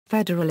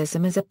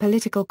Federalism is a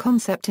political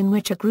concept in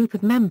which a group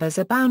of members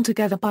are bound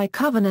together by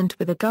covenant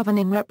with a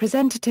governing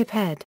representative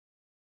head.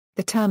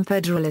 The term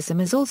federalism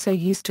is also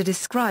used to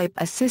describe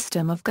a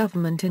system of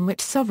government in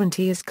which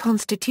sovereignty is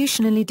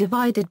constitutionally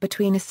divided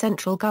between a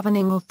central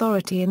governing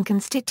authority and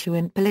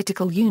constituent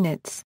political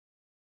units.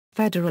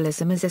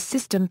 Federalism is a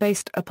system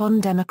based upon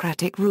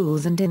democratic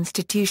rules and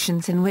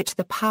institutions in which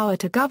the power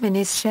to govern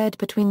is shared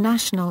between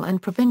national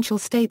and provincial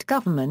state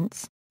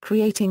governments,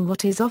 creating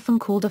what is often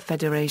called a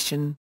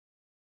federation.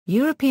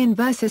 European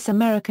versus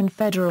American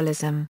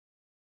federalism.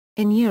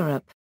 In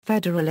Europe,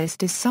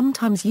 federalist is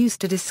sometimes used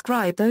to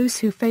describe those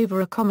who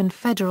favor a common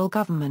federal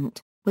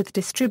government, with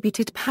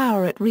distributed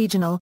power at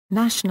regional,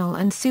 national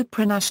and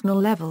supranational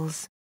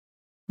levels.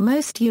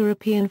 Most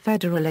European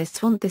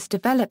federalists want this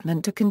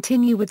development to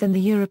continue within the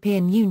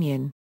European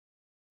Union.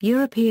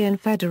 European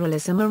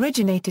federalism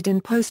originated in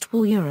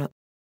post-war Europe.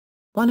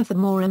 One of the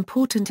more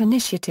important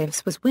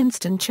initiatives was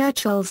Winston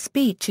Churchill's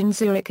speech in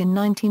Zurich in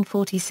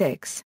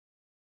 1946.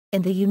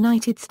 In the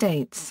United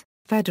States,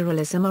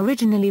 federalism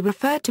originally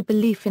referred to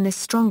belief in a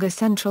stronger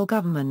central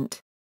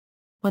government.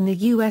 When the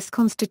U.S.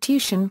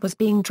 Constitution was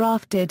being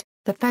drafted,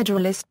 the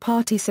Federalist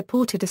Party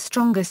supported a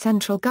stronger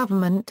central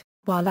government,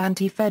 while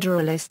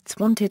anti-federalists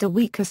wanted a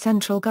weaker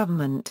central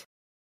government.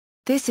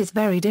 This is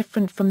very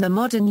different from the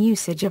modern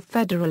usage of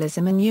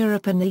federalism in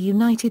Europe and the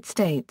United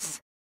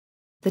States.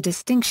 The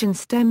distinction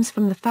stems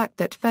from the fact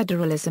that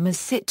federalism is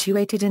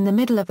situated in the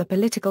middle of the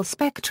political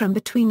spectrum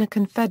between a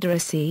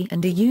confederacy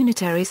and a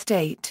unitary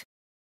state.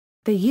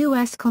 The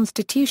U.S.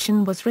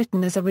 Constitution was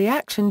written as a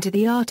reaction to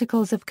the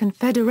Articles of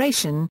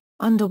Confederation,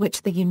 under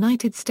which the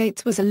United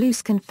States was a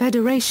loose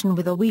confederation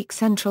with a weak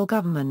central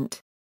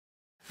government.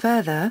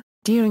 Further,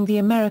 during the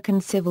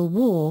American Civil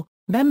War,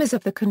 members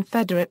of the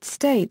Confederate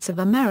States of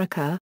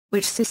America,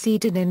 which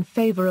seceded in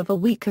favor of a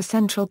weaker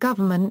central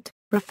government,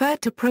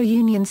 referred to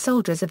pro-Union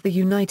soldiers of the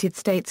United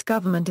States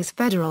government as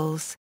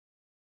Federals.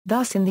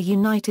 Thus in the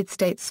United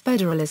States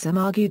federalism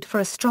argued for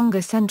a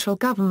stronger central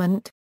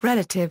government,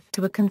 relative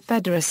to a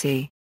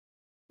confederacy.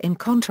 In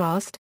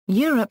contrast,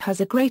 Europe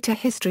has a greater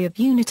history of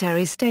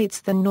unitary states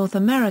than North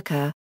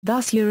America,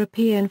 thus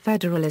European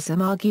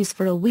federalism argues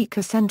for a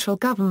weaker central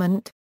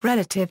government,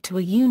 relative to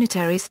a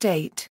unitary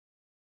state.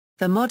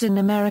 The modern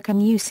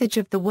American usage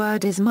of the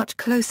word is much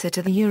closer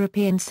to the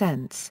European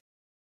sense.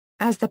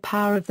 As the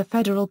power of the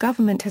federal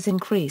government has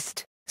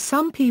increased,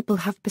 some people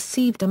have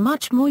perceived a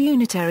much more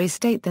unitary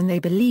state than they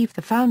believe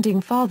the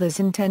Founding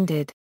Fathers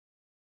intended.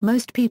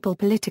 Most people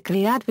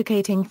politically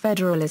advocating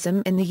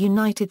federalism in the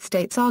United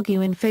States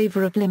argue in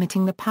favor of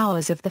limiting the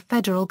powers of the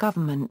federal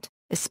government,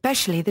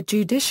 especially the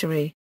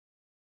judiciary.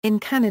 In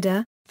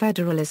Canada,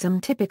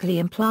 federalism typically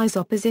implies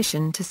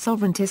opposition to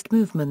sovereigntist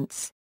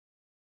movements.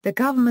 The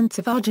governments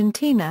of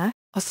Argentina,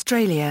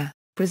 Australia,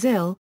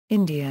 Brazil,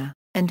 India,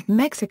 and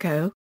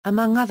Mexico,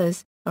 among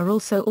others, are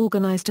also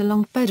organized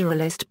along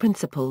federalist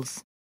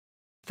principles.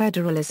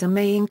 Federalism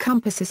may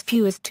encompass as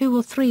few as 2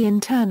 or 3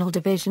 internal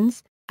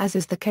divisions, as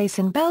is the case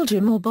in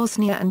Belgium or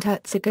Bosnia and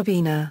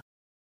Herzegovina.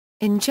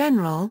 In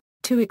general,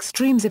 2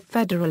 extremes of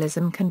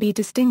federalism can be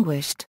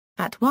distinguished.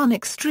 At one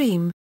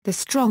extreme, the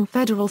strong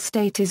federal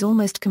state is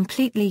almost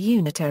completely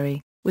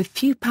unitary, with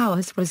few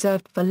powers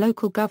reserved for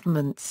local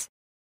governments.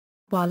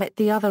 While at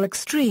the other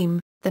extreme,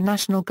 the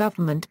national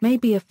government may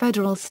be a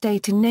federal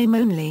state in name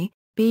only,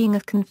 being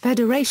a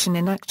confederation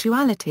in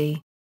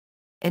actuality.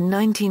 In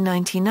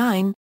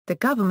 1999, the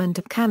Government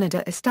of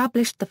Canada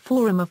established the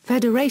Forum of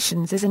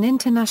Federations as an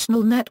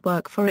international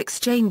network for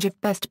exchange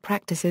of best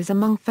practices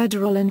among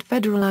federal and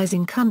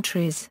federalizing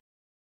countries.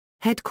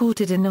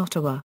 Headquartered in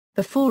Ottawa,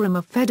 the Forum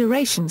of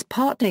Federations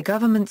partner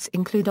governments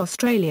include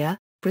Australia,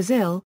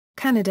 Brazil,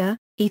 Canada,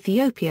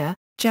 Ethiopia,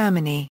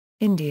 Germany,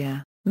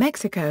 India,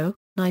 Mexico,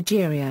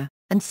 Nigeria,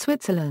 and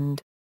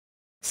Switzerland.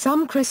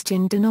 Some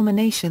Christian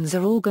denominations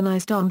are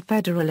organized on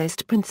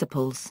federalist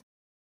principles.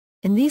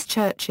 In these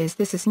churches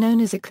this is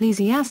known as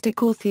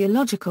ecclesiastic or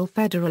theological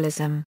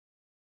federalism.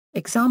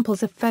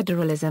 Examples of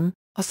federalism: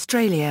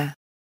 Australia.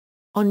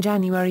 On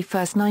January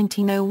 1,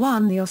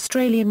 1901 the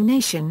Australian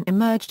nation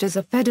emerged as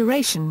a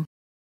federation.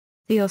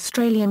 The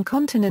Australian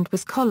continent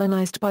was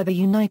colonised by the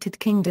United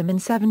Kingdom in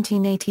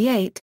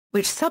 1788,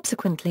 which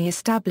subsequently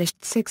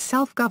established 6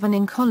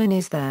 self-governing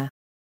colonies there.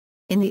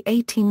 In the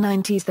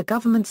 1890s the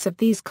governments of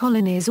these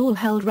colonies all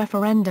held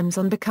referendums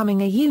on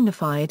becoming a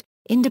unified,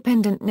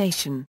 independent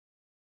nation.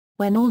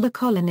 When all the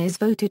colonies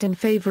voted in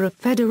favour of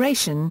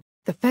federation,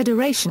 the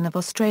Federation of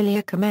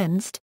Australia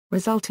commenced,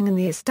 resulting in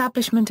the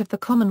establishment of the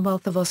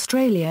Commonwealth of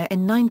Australia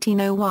in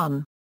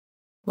 1901.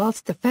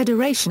 Whilst the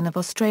Federation of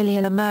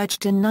Australia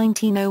emerged in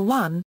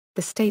 1901,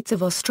 the states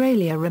of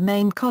Australia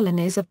remained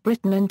colonies of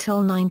Britain until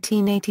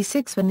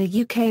 1986 when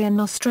the UK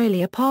and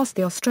Australia passed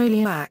the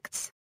Australia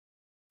Acts.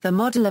 The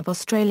model of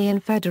Australian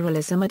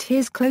federalism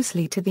adheres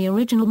closely to the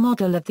original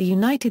model of the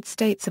United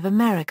States of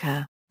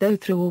America, though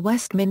through a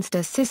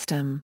Westminster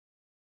system.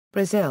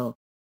 Brazil.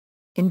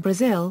 In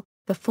Brazil,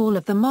 the fall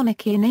of the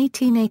monarchy in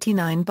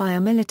 1889 by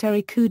a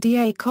military coup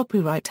d'état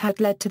copyright had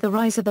led to the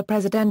rise of the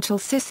presidential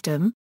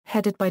system,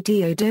 headed by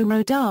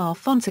Deodoro da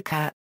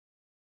Fonseca.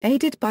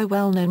 Aided by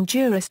well-known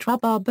jurist Rui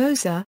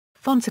Barbosa,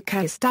 Fonseca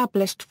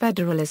established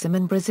federalism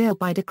in Brazil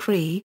by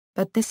decree,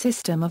 but this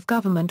system of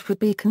government would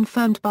be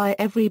confirmed by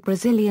every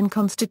Brazilian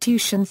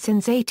constitution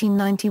since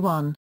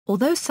 1891,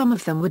 although some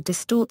of them would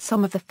distort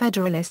some of the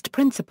federalist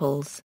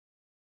principles.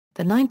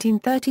 The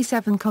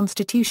 1937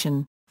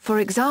 Constitution, for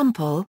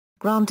example,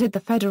 granted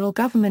the federal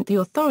government the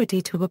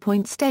authority to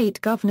appoint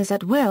state governors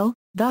at will,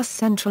 thus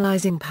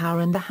centralizing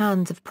power in the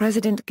hands of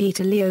President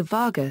Getulio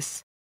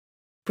Vargas.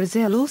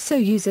 Brazil also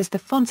uses the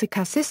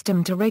Fonseca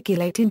system to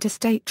regulate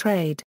interstate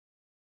trade.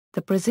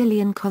 The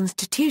Brazilian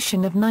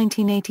Constitution of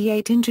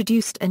 1988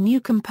 introduced a new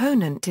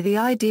component to the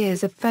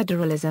ideas of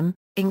federalism,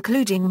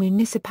 including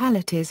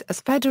municipalities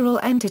as federal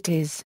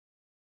entities.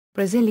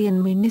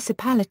 Brazilian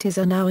municipalities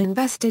are now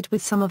invested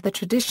with some of the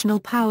traditional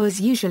powers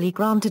usually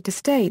granted to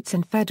states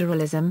in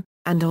federalism,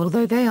 and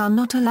although they are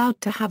not allowed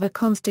to have a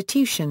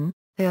constitution,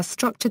 they are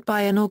structured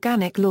by an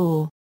organic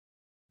law.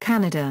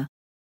 Canada.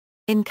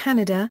 In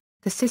Canada,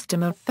 the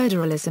system of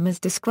federalism is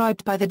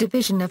described by the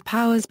division of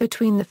powers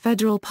between the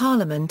federal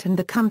parliament and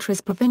the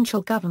country's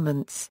provincial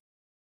governments.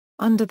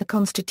 Under the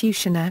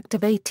Constitution Act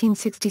of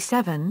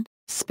 1867,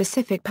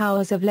 specific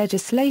powers of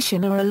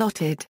legislation are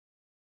allotted.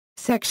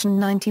 Section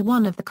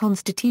 91 of the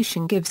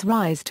Constitution gives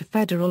rise to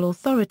federal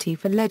authority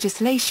for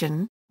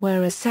legislation,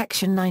 whereas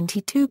Section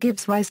 92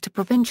 gives rise to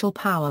provincial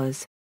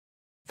powers.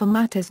 For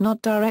matters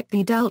not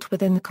directly dealt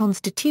with in the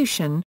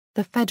Constitution,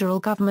 the federal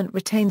government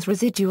retains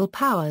residual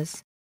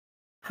powers.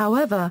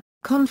 However,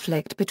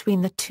 conflict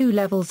between the two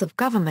levels of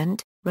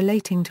government,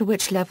 relating to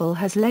which level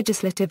has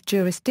legislative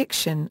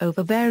jurisdiction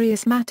over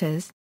various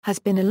matters, has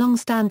been a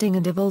long-standing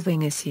and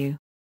evolving issue.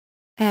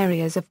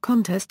 Areas of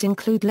contest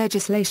include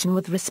legislation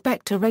with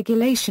respect to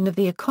regulation of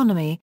the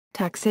economy,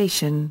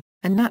 taxation,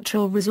 and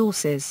natural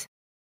resources.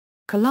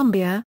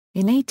 Colombia,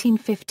 in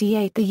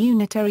 1858 the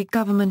unitary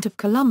government of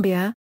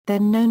Colombia,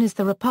 then known as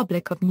the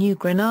Republic of New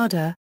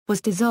Granada,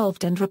 was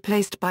dissolved and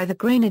replaced by the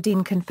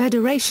Grenadine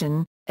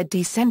Confederation, a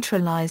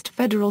decentralized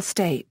federal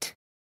state.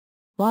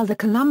 While the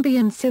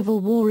Colombian Civil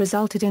War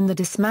resulted in the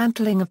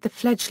dismantling of the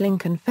fledgling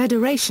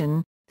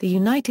Confederation, the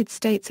United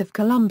States of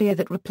Colombia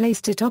that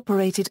replaced it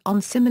operated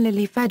on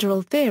similarly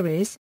federal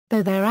theories,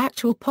 though their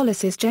actual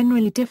policies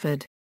generally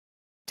differed.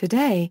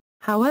 Today,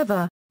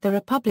 however, the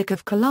Republic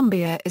of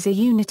Colombia is a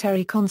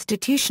unitary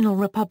constitutional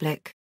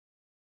republic.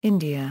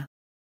 India.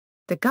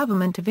 The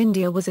Government of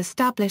India was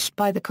established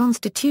by the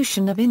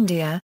Constitution of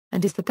India,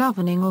 and is the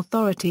governing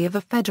authority of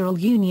a federal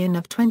union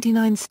of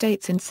 29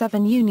 states and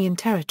 7 union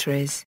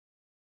territories.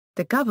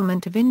 The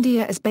Government of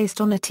India is based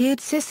on a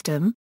tiered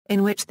system,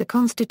 in which the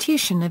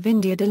Constitution of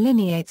India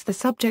delineates the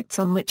subjects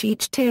on which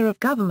each tier of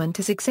government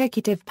has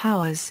executive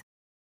powers.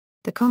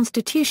 The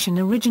Constitution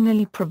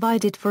originally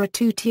provided for a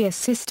two-tier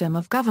system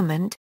of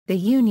government, the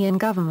Union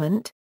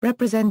Government,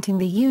 representing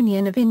the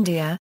Union of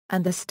India,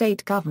 and the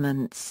state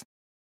governments.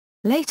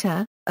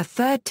 Later, a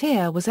third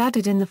tier was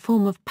added in the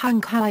form of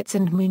panchayats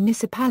and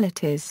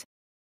municipalities.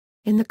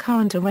 In the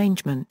current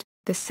arrangement,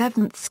 the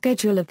 7th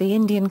schedule of the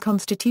Indian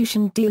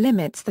Constitution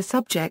delimits the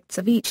subjects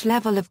of each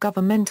level of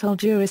governmental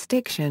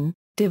jurisdiction,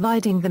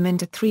 dividing them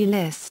into 3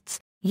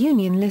 lists.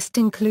 Union list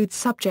includes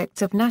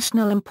subjects of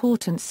national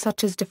importance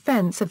such as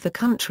defense of the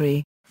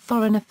country,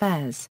 foreign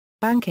affairs,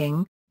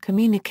 banking,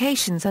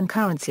 communications and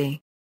currency.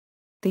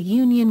 The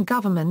Union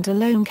government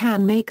alone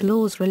can make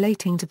laws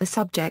relating to the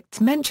subjects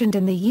mentioned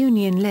in the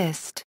Union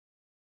list.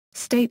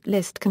 State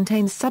list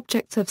contains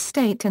subjects of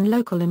state and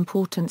local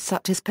importance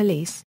such as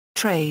police,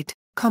 trade,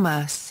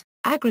 commerce,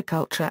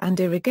 agriculture and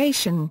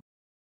irrigation.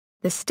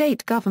 The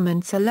state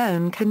governments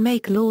alone can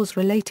make laws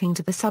relating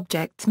to the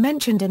subjects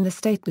mentioned in the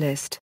state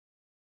list.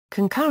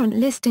 Concurrent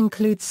list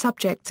includes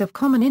subjects of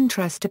common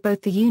interest to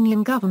both the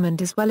union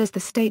government as well as the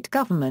state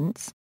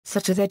governments,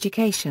 such as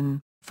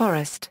education,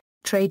 forest,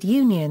 trade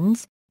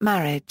unions,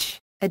 marriage,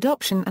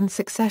 adoption and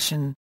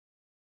succession.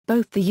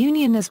 Both the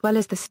union as well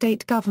as the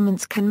state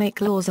governments can make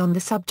laws on the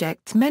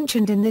subjects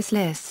mentioned in this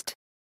list.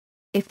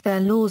 If their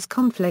laws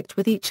conflict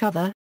with each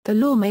other, the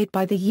law made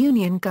by the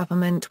union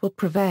government will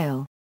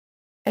prevail.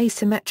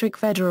 Asymmetric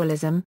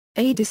federalism.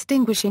 A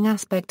distinguishing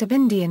aspect of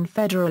Indian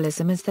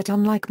federalism is that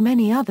unlike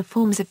many other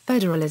forms of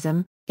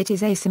federalism, it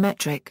is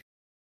asymmetric.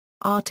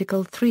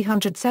 Article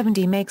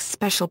 370 makes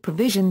special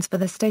provisions for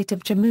the state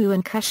of Jammu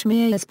and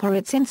Kashmir as per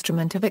its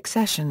instrument of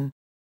accession.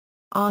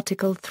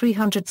 Article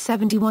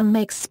 371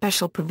 makes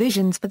special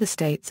provisions for the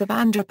states of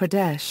Andhra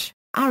Pradesh,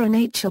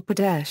 Arunachal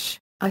Pradesh,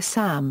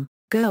 Assam,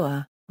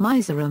 Goa,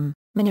 Mizoram,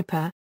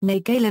 Manipur,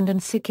 Nagaland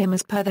and Sikkim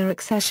as per their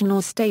accession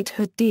or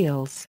statehood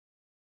deals.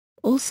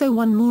 Also,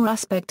 one more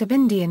aspect of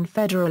Indian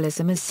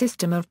federalism is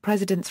system of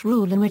president's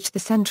rule, in which the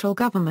central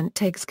government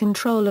takes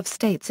control of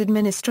state's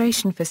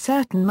administration for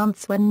certain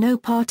months when no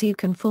party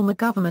can form a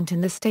government in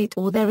the state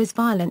or there is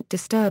violent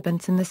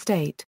disturbance in the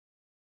state.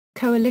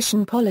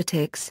 Coalition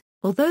politics.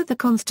 Although the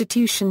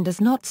constitution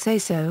does not say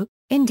so,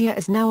 India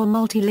is now a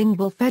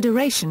multilingual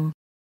federation.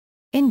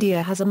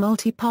 India has a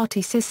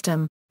multi-party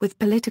system, with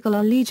political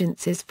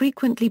allegiances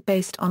frequently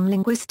based on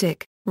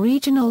linguistic,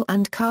 regional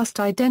and caste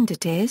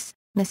identities,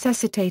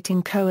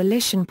 necessitating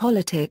coalition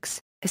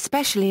politics,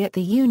 especially at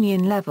the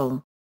union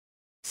level.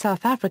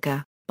 South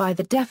Africa. By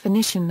the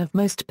definition of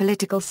most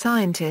political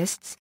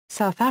scientists,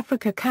 South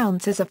Africa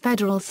counts as a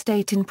federal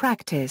state in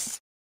practice.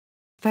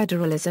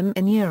 Federalism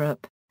in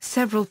Europe.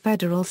 Several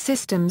federal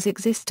systems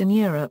exist in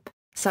Europe,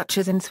 such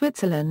as in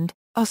Switzerland,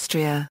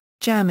 Austria,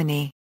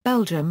 Germany,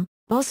 Belgium,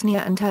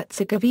 Bosnia and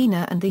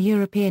Herzegovina and the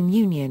European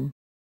Union.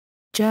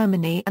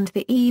 Germany and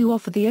the EU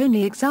offer the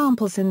only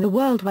examples in the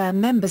world where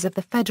members of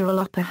the federal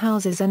upper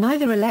houses are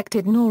neither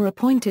elected nor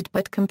appointed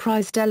but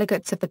comprise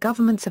delegates of the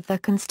governments of their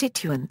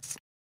constituents.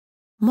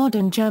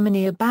 Modern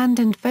Germany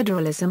abandoned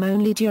federalism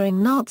only during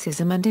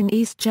Nazism and in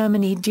East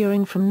Germany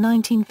during from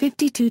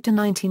 1952 to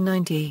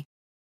 1990.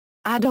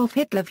 Adolf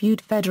Hitler viewed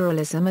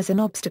federalism as an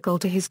obstacle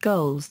to his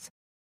goals.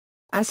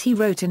 As he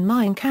wrote in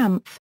Mein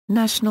Kampf,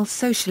 National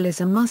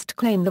Socialism must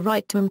claim the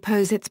right to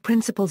impose its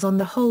principles on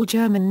the whole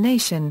German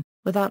nation,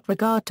 without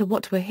regard to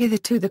what were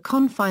hitherto the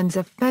confines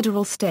of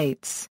federal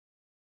states.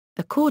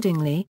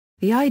 Accordingly,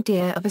 the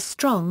idea of a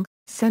strong,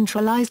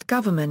 centralized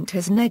government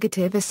has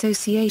negative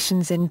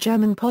associations in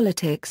German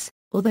politics,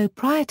 although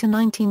prior to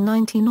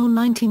 1919 or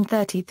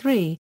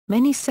 1933,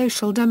 many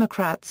Social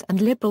Democrats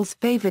and Liberals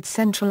favored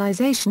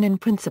centralization in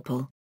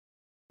principle.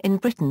 In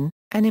Britain,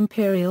 an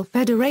imperial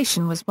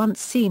federation was once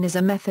seen as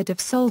a method of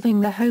solving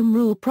the Home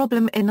Rule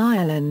problem in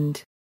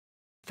Ireland.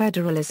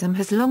 Federalism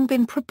has long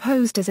been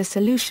proposed as a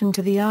solution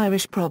to the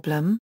Irish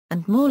problem,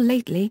 and more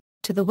lately,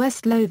 to the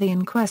West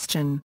Lothian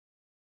question.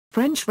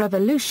 French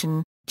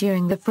Revolution.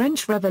 During the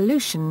French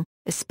Revolution,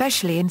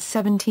 especially in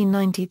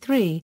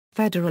 1793,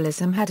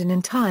 federalism had an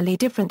entirely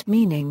different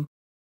meaning.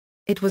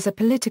 It was a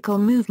political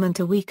movement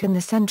to weaken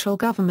the central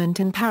government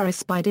in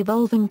Paris by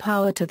devolving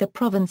power to the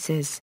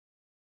provinces.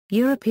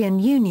 European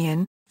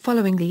Union.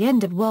 Following the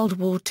end of World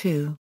War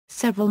II,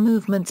 several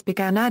movements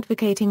began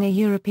advocating a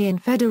European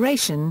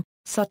federation,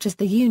 such as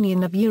the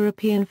Union of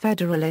European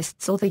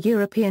Federalists or the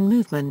European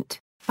Movement,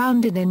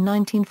 founded in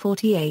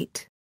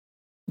 1948.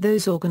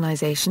 Those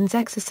organizations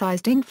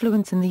exercised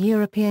influence in the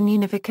European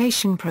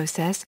unification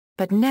process,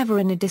 but never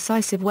in a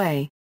decisive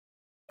way.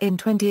 In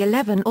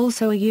 2011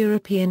 also a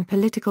European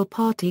political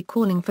party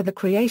calling for the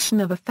creation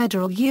of a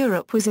federal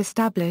Europe was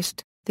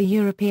established, the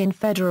European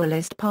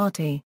Federalist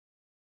Party.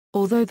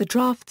 Although the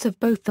drafts of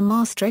both the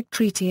Maastricht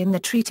Treaty and the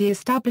treaty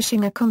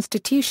establishing a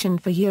constitution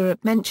for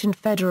Europe mentioned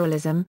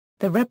federalism,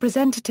 the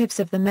representatives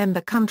of the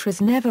member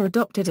countries never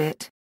adopted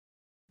it.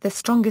 The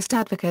strongest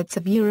advocates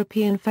of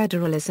European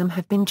federalism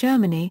have been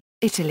Germany,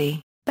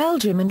 Italy,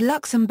 Belgium and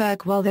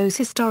Luxembourg, while those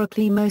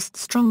historically most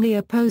strongly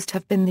opposed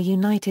have been the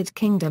United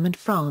Kingdom and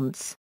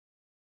France.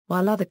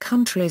 While other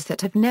countries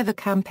that have never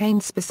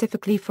campaigned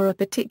specifically for a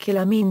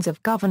particular means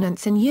of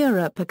governance in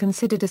Europe are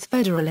considered as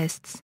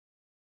federalists.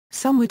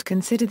 Some would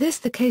consider this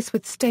the case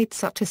with states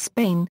such as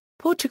Spain,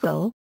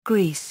 Portugal,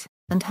 Greece,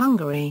 and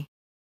Hungary.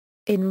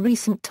 In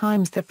recent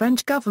times the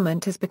French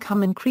government has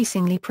become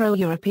increasingly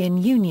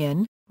pro-European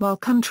Union, while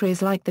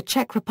countries like the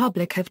Czech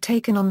Republic have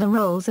taken on the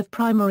roles of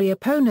primary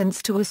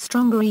opponents to a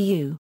stronger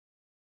EU.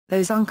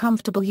 Those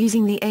uncomfortable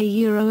using the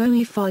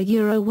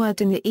Euro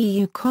word in the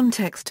EU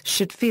context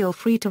should feel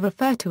free to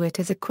refer to it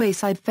as a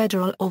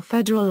quasi-federal or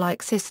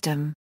federal-like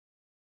system.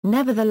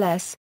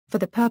 Nevertheless, for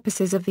the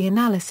purposes of the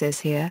analysis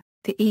here,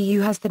 the EU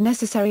has the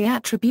necessary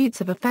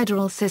attributes of a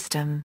federal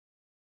system.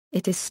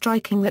 It is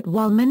striking that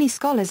while many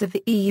scholars of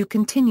the EU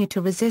continue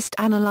to resist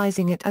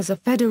analyzing it as a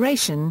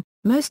federation,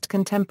 most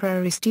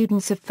contemporary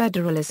students of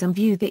federalism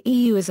view the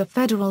EU as a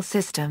federal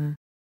system.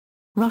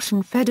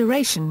 Russian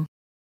Federation.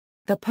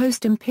 The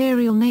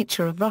post-imperial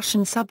nature of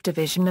Russian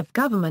subdivision of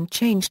government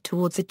changed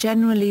towards a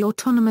generally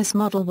autonomous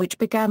model which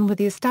began with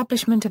the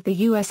establishment of the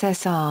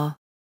USSR.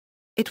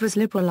 It was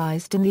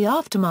liberalized in the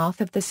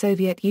aftermath of the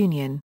Soviet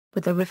Union,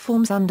 with the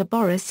reforms under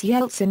Boris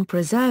Yeltsin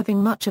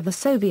preserving much of the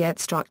Soviet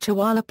structure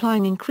while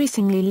applying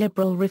increasingly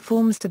liberal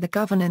reforms to the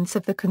governance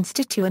of the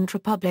constituent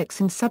republics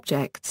and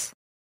subjects.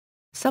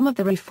 Some of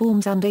the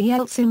reforms under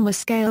Yeltsin were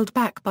scaled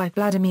back by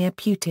Vladimir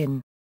Putin.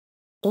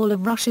 All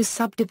of Russia's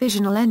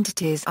subdivisional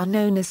entities are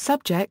known as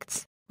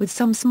subjects, with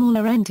some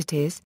smaller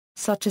entities,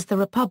 such as the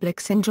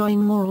republics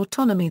enjoying more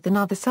autonomy than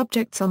other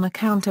subjects on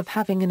account of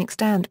having an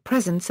extant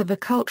presence of a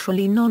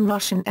culturally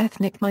non-Russian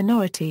ethnic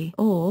minority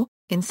or,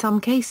 in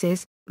some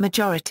cases,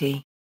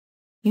 majority.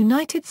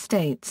 United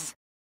States.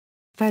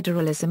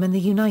 Federalism in the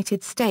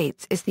United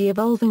States is the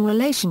evolving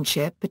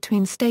relationship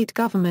between state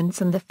governments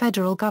and the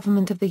federal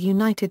government of the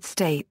United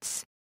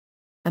States.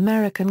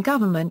 American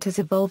government has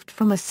evolved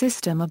from a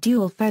system of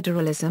dual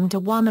federalism to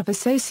one of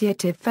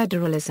associative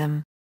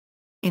federalism.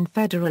 In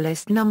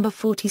Federalist No.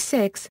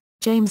 46,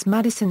 James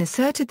Madison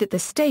asserted that the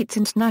states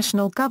and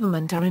national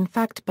government are in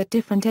fact but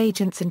different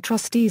agents and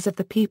trustees of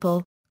the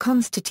people,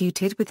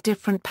 constituted with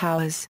different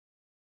powers.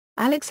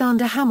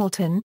 Alexander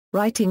Hamilton,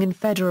 writing in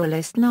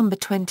Federalist No.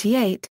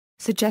 28,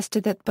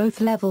 suggested that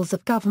both levels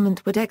of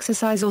government would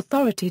exercise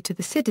authority to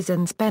the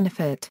citizens'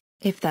 benefit.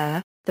 If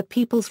the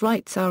people's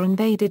rights are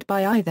invaded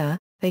by either,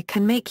 they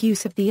can make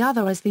use of the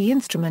other as the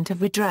instrument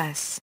of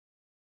redress.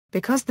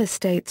 Because the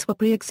states were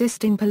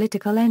pre-existing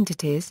political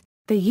entities,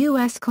 the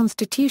U.S.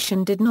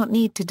 Constitution did not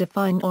need to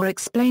define or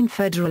explain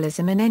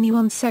federalism in any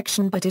one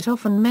section, but it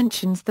often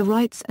mentions the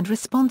rights and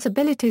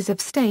responsibilities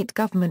of state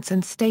governments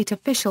and state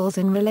officials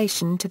in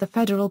relation to the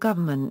federal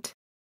government.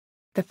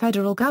 The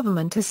federal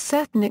government has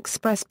certain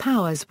express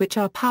powers which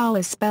are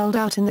powers spelled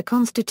out in the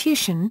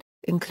Constitution,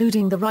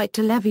 including the right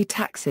to levy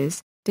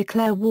taxes,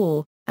 declare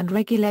war, and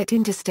regulate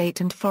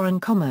interstate and foreign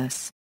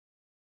commerce.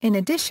 In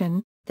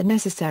addition, the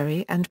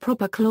Necessary and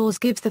Proper Clause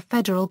gives the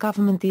federal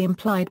government the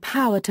implied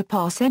power to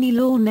pass any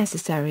law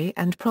necessary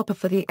and proper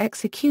for the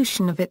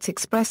execution of its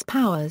express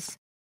powers.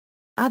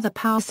 Other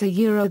powers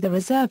the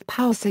reserved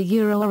powers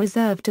are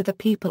reserved to the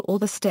people or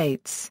the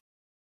states.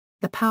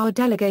 The power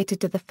delegated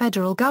to the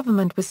federal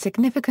government was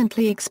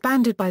significantly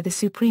expanded by the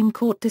Supreme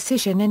Court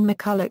decision in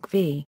McCulloch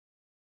v.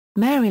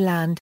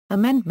 Maryland,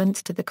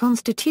 amendments to the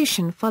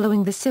Constitution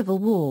following the Civil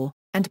War,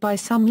 and by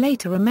some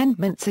later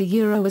amendments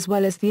as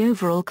well as the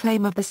overall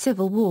claim of the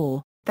Civil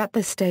War, that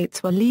the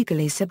states were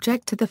legally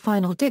subject to the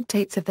final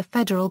dictates of the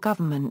federal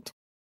government.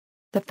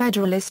 The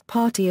Federalist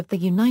Party of the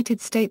United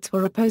States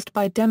were opposed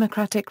by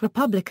Democratic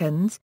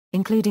Republicans,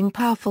 including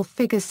powerful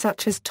figures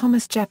such as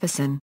Thomas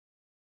Jefferson.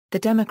 The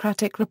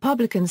Democratic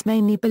Republicans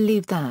mainly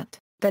believed that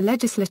the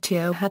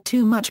legislature had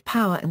too much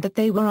power and that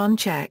they were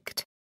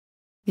unchecked.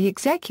 The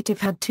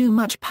executive had too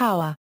much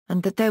power,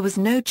 and that there was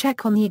no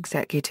check on the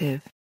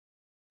executive.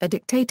 A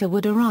dictator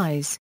would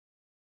arise.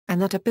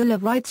 And that a Bill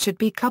of Rights should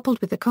be coupled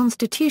with the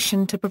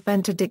Constitution to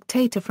prevent a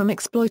dictator from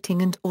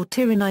exploiting and/or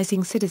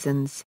tyrannizing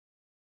citizens.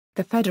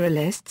 The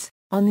Federalists,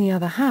 on the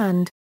other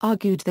hand,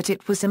 argued that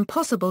it was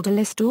impossible to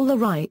list all the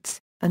rights,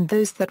 and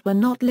those that were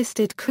not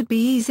listed could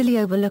be easily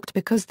overlooked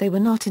because they were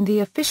not in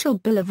the official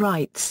Bill of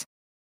Rights.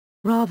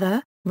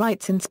 Rather,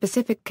 rights in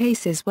specific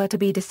cases were to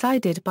be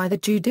decided by the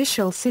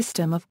judicial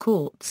system of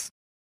courts.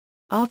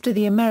 After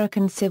the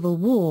American Civil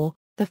War,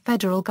 the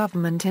federal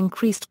government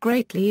increased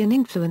greatly in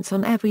influence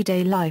on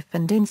everyday life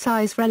and in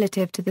size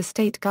relative to the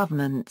state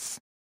governments.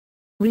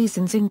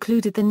 Reasons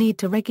included the need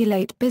to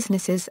regulate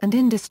businesses and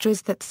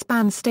industries that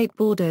span state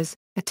borders,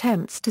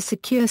 attempts to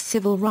secure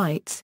civil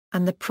rights,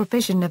 and the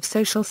provision of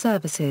social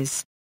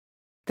services.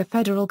 The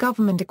federal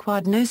government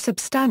acquired no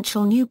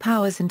substantial new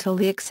powers until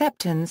the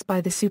acceptance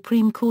by the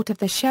Supreme Court of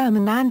the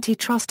Sherman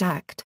Antitrust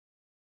Act.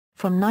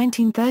 From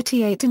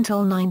 1938 until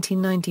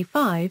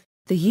 1995,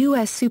 the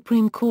U.S.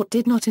 Supreme Court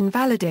did not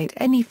invalidate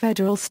any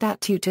federal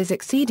statute as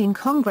exceeding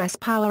Congress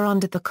power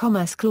under the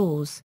Commerce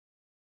Clause.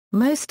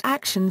 Most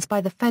actions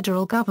by the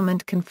federal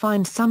government can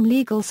find some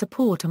legal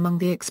support among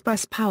the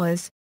express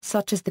powers,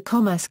 such as the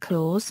Commerce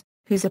Clause,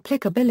 whose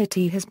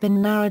applicability has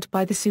been narrowed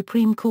by the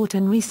Supreme Court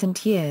in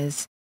recent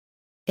years.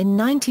 In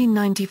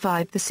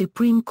 1995 the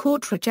Supreme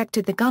Court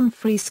rejected the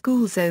Gun-Free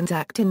School Zones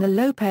Act in the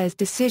Lopez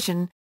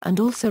decision, and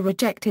also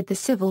rejected the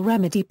civil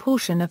remedy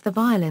portion of the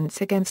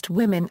Violence Against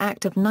Women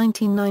Act of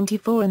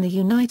 1994 in the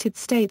United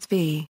States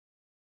v.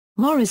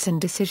 Morrison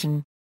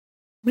decision.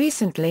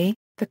 Recently,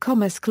 the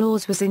Commerce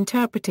Clause was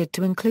interpreted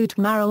to include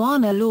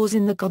marijuana laws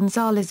in the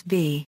Gonzales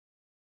v.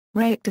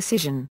 Raick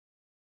decision.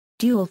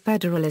 Dual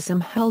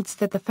federalism holds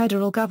that the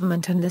federal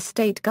government and the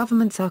state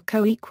governments are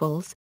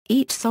co-equals,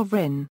 each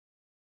sovereign.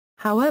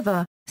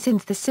 However,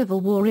 since the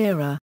Civil War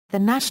era, the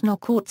national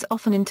courts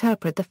often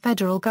interpret the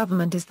federal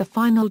government as the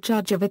final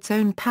judge of its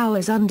own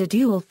powers under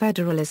dual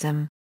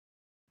federalism.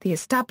 The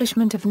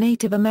establishment of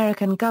Native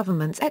American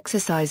governments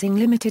exercising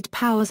limited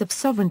powers of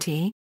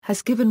sovereignty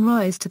has given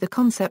rise to the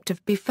concept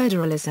of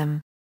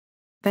bifederalism.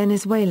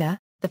 Venezuela,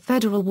 the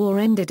Federal War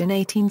ended in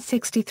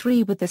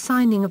 1863 with the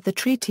signing of the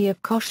Treaty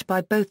of Coche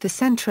by both the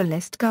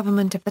centralist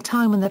government of the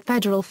time and the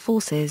federal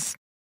forces.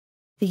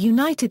 The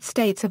United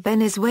States of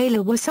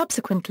Venezuela were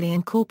subsequently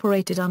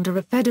incorporated under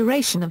a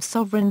federation of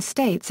sovereign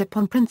states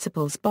upon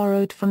principles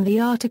borrowed from the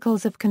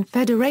Articles of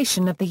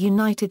Confederation of the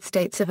United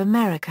States of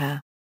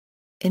America.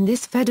 In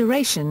this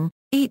federation,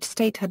 each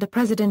state had a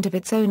president of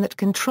its own that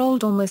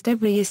controlled almost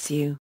every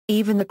issue,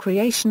 even the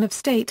creation of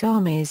state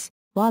armies,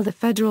 while the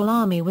federal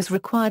army was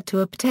required to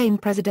obtain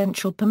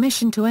presidential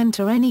permission to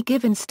enter any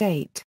given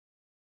state.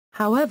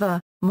 However,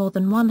 more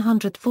than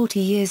 140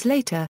 years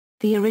later,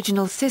 the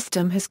original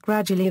system has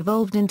gradually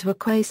evolved into a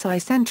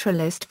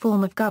quasi-centralist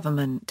form of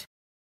government.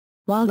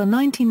 While the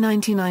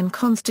 1999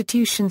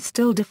 Constitution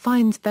still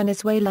defines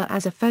Venezuela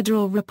as a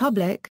federal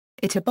republic,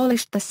 it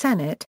abolished the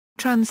Senate,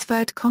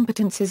 transferred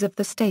competences of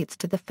the states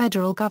to the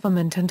federal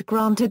government and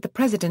granted the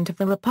President of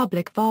the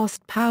Republic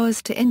vast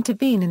powers to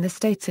intervene in the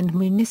states and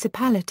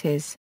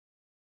municipalities.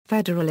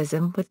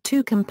 Federalism with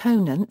two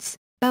components,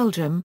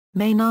 Belgium,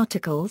 main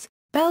articles,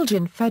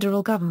 Belgian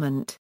federal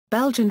government,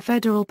 Belgian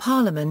federal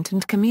parliament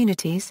and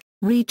communities,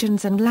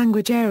 regions and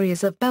language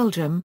areas of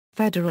Belgium.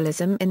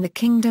 Federalism in the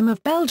Kingdom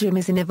of Belgium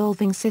is an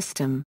evolving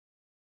system.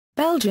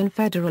 Belgian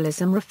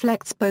federalism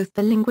reflects both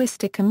the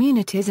linguistic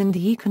communities and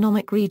the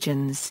economic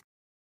regions.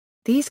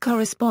 These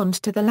correspond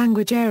to the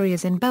language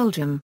areas in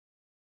Belgium.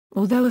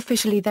 Although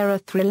officially there are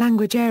 3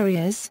 language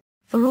areas,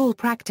 for all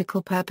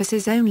practical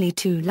purposes only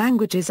 2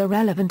 languages are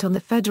relevant on the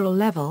federal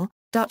level,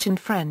 Dutch and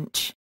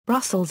French.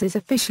 Brussels is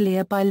officially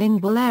a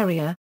bilingual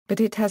area,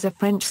 but it has a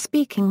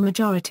French-speaking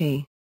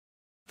majority.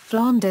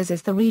 Flanders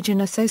is the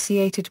region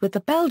associated with the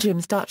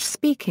Belgium's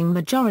Dutch-speaking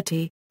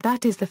majority,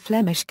 that is the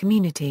Flemish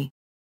community.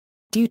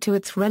 Due to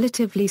its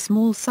relatively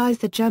small size,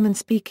 the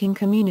German-speaking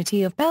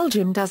community of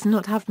Belgium does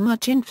not have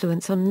much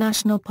influence on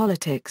national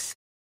politics.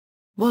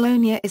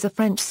 Wallonia is a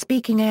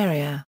French-speaking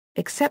area,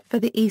 except for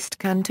the East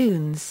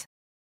cantons.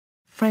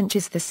 French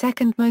is the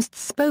second most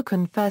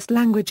spoken first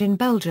language in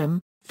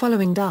Belgium,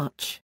 following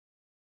Dutch.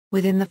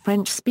 Within the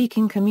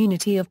French-speaking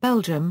community of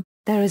Belgium,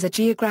 there is a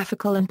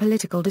geographical and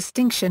political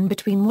distinction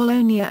between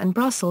Wallonia and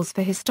Brussels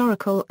for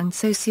historical and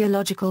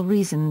sociological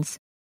reasons.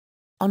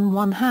 On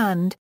one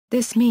hand,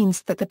 this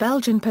means that the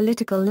Belgian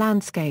political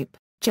landscape,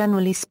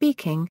 generally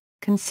speaking,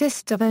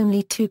 consists of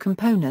only two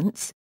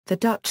components: the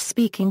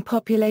Dutch-speaking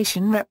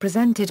population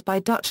represented by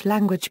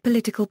Dutch-language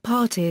political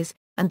parties,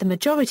 and the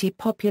majority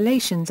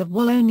populations of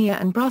Wallonia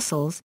and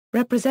Brussels,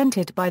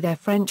 represented by their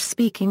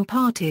French-speaking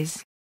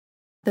parties.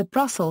 The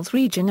Brussels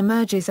region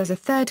emerges as a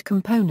third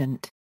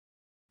component.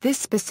 This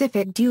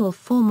specific dual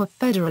form of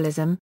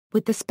federalism,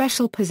 with the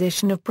special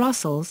position of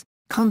Brussels,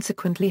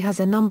 consequently has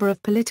a number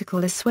of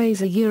political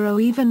issues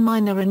even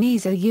minor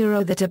unease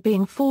that are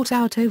being fought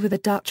out over the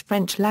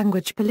Dutch-French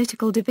language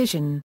political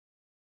division.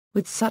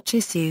 With such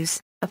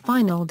issues, a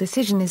final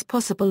decision is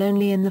possible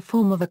only in the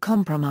form of a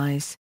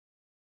compromise.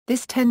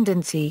 This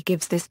tendency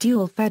gives this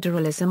dual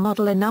federalism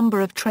model a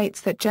number of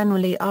traits that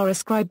generally are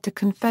ascribed to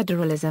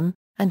confederalism,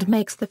 and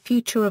makes the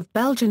future of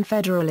Belgian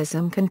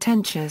federalism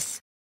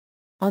contentious.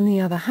 On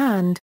the other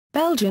hand,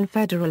 Belgian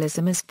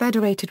federalism is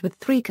federated with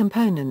three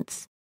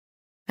components.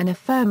 An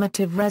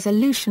affirmative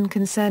resolution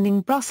concerning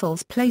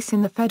Brussels' place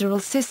in the federal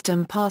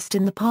system passed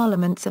in the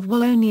parliaments of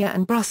Wallonia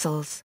and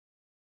Brussels.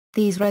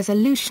 These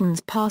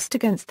resolutions passed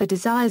against the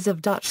desires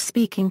of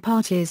Dutch-speaking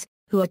parties,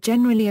 who are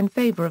generally in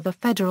favour of a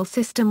federal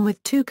system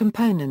with two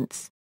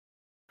components.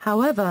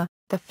 However,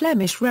 the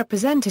Flemish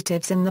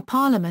representatives in the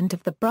Parliament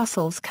of the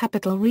Brussels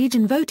Capital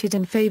Region voted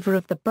in favour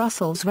of the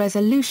Brussels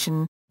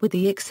resolution, with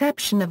the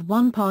exception of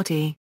one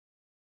party.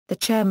 The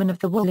chairman of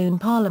the Walloon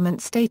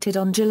Parliament stated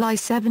on July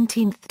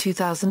 17,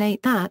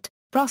 2008 that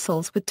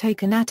Brussels would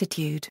take an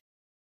attitude.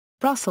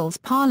 Brussels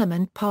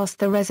Parliament passed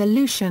the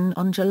resolution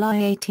on July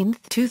 18,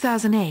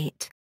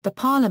 2008. The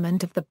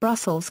Parliament of the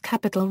Brussels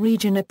Capital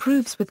Region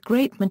approves with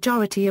great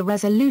majority a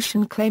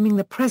resolution claiming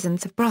the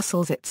presence of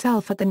Brussels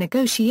itself at the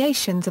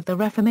negotiations of the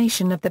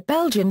reformation of the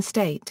Belgian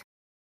state.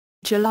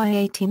 July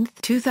 18,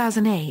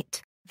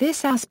 2008.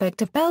 This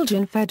aspect of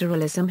Belgian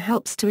federalism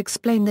helps to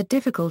explain the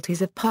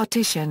difficulties of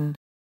partition.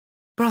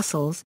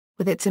 Brussels,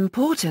 with its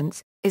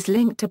importance, is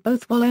linked to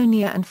both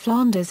Wallonia and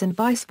Flanders and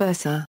vice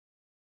versa.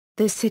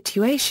 This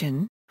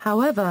situation,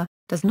 however,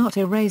 does not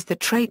erase the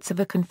traits of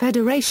a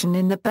confederation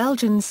in the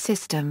Belgian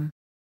system.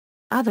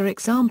 Other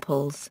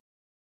examples.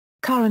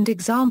 Current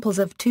examples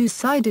of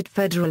two-sided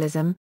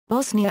federalism: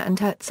 Bosnia and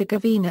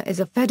Herzegovina is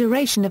a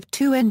federation of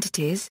two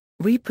entities,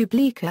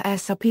 Republika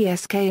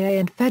Srpska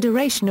and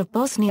Federation of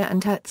Bosnia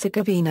and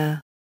Herzegovina.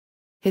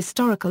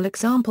 Historical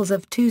examples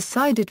of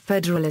two-sided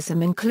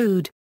federalism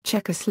include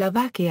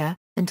Czechoslovakia,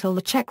 until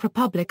the Czech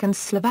Republic and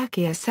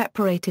Slovakia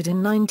separated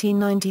in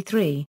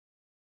 1993.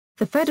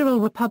 The Federal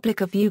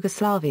Republic of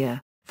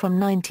Yugoslavia, from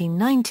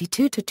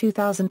 1992 to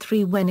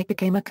 2003 when it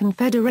became a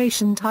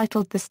confederation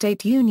titled the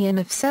State Union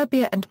of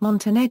Serbia and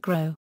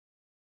Montenegro.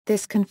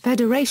 This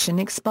confederation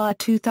expired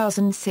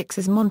 2006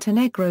 as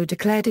Montenegro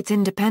declared its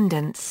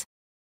independence.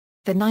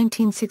 The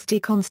 1960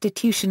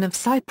 Constitution of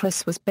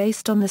Cyprus was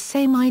based on the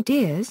same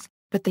ideas,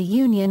 but the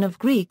union of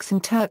Greeks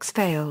and Turks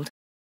failed.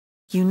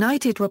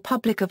 United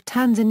Republic of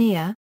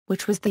Tanzania,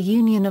 which was the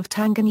union of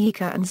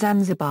Tanganyika and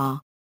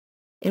Zanzibar.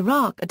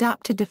 Iraq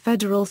adapted a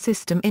federal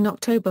system in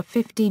October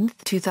 15,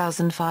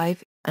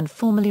 2005, and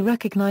formally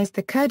recognized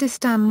the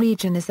Kurdistan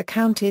region as the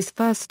country's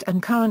first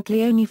and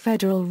currently only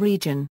federal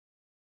region.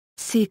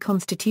 See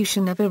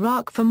Constitution of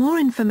Iraq for more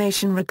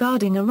information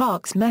regarding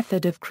Iraq's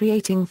method of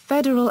creating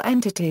federal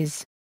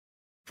entities.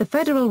 The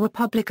Federal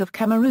Republic of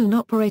Cameroon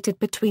operated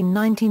between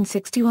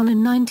 1961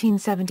 and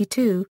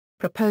 1972,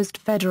 proposed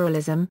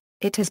federalism.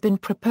 It has been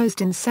proposed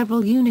in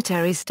several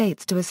unitary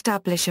states to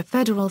establish a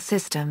federal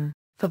system,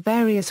 for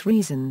various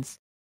reasons.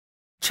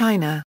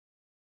 China.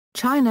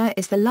 China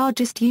is the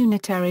largest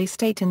unitary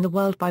state in the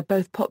world by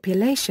both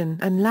population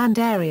and land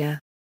area.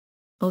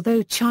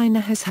 Although China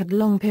has had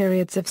long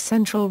periods of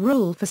central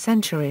rule for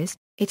centuries,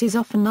 it is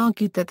often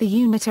argued that the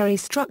unitary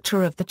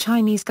structure of the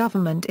Chinese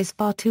government is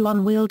far too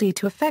unwieldy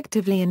to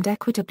effectively and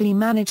equitably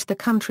manage the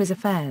country's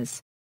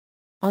affairs.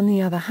 On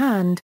the other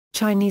hand,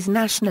 Chinese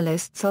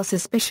nationalists are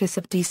suspicious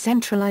of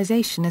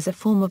decentralization as a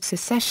form of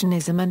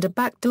secessionism and a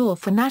backdoor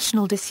for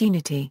national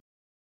disunity.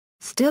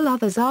 Still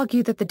others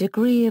argue that the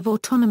degree of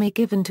autonomy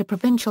given to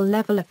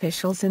provincial-level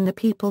officials in the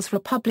People's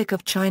Republic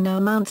of China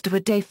amounts to a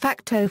de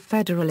facto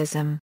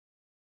federalism.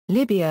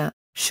 Libya.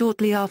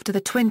 Shortly after the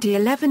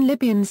 2011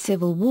 Libyan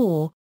civil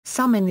war,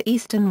 some in the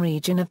eastern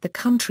region of the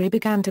country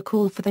began to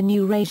call for the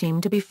new regime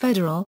to be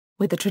federal,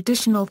 with the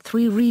traditional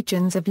three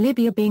regions of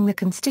Libya being the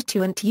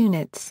constituent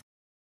units.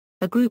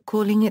 a group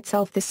calling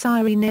itself the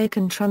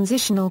Cyrenaican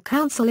Transitional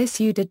Council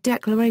issued a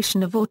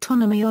declaration of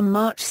autonomy on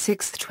March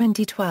 6,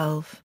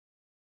 2012.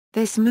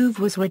 This move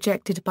was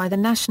rejected by the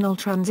National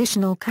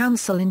Transitional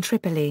Council in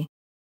Tripoli.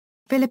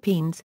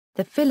 Philippines.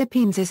 The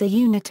Philippines is a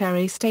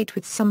unitary state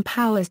with some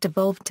powers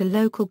devolved to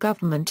local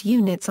government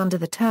units under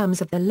the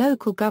terms of the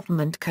Local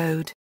Government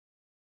Code.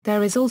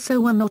 There is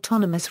also one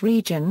autonomous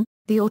region,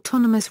 the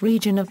Autonomous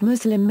Region of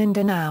Muslim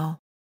Mindanao.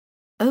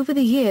 Over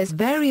the years,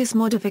 various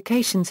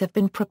modifications have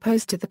been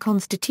proposed to the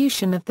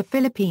Constitution of the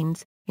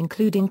Philippines,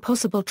 including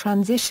possible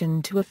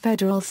transition to a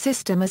federal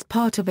system as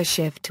part of a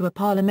shift to a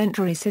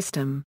parliamentary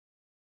system.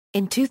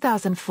 In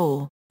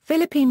 2004,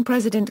 Philippine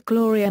President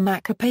Gloria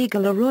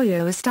Macapagal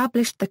Arroyo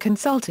established the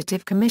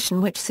Consultative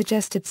Commission which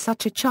suggested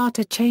such a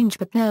charter change,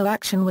 but no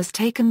action was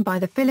taken by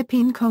the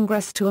Philippine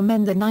Congress to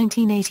amend the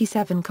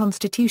 1987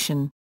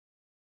 Constitution.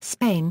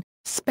 Spain.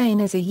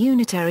 Spain is a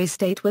unitary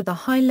state with a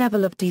high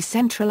level of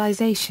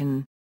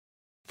decentralization.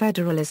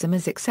 Federalism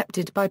is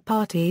accepted by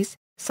parties,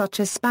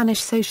 such as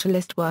Spanish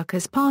Socialist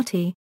Workers'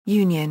 Party,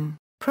 Union,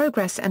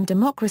 Progress and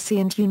Democracy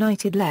and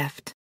United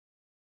Left.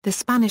 The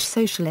Spanish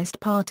Socialist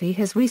Party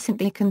has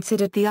recently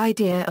considered the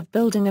idea of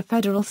building a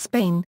federal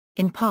Spain,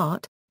 in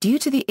part, due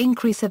to the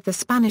increase of the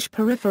Spanish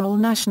peripheral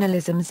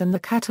nationalisms and the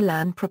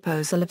Catalan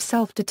proposal of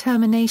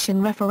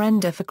self-determination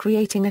referenda for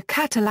creating a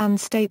Catalan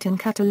state in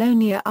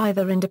Catalonia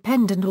either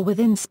independent or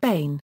within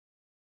Spain.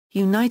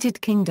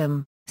 United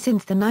Kingdom.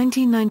 Since the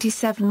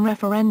 1997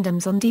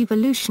 referendums on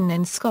devolution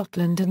in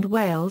Scotland and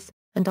Wales,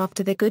 and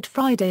after the Good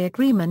Friday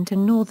Agreement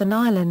in Northern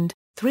Ireland,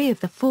 3 of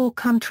the 4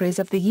 countries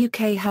of the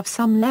UK have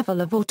some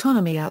level of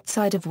autonomy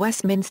outside of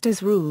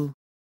Westminster's rule.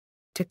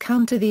 To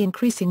counter the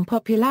increasing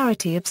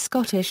popularity of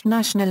Scottish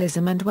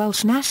nationalism and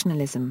Welsh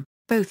nationalism,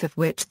 both of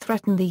which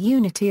threaten the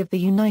unity of the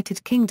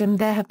United Kingdom,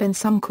 there have been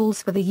some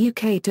calls for the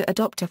UK to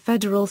adopt a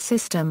federal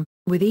system,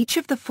 with each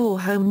of the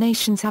 4 home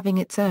nations having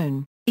its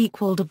own,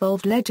 equal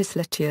devolved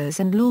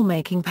legislatures and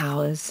lawmaking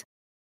powers.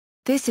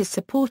 This is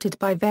supported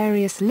by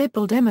various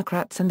Liberal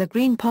Democrats and the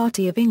Green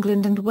Party of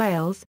England and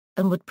Wales,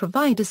 and would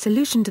provide a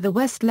solution to the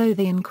West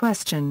Lothian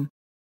question.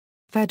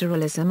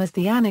 Federalism as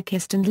the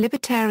anarchist and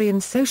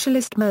libertarian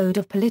socialist mode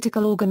of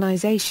political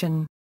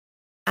organization.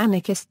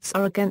 Anarchists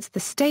are against the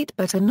state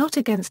but are not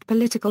against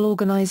political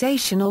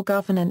organization or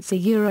governance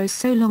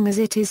so long as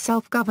it is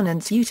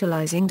self-governance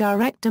utilizing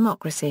direct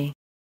democracy.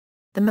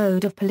 The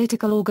mode of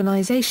political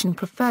organization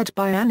preferred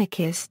by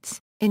anarchists,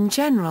 in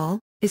general,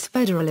 is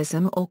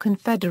federalism or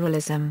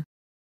confederalism.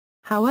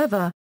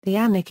 However, the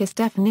anarchist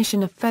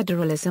definition of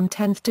federalism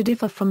tends to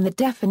differ from the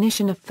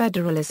definition of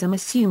federalism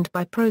assumed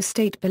by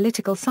pro-state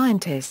political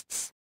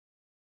scientists.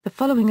 The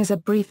following is a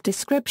brief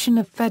description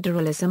of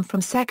federalism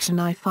from Section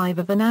I-5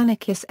 of an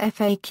anarchist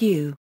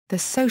FAQ. The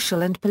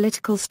social and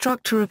political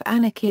structure of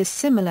anarchy is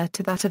similar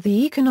to that of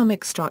the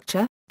economic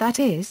structure,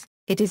 that is,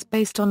 it is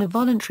based on a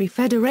voluntary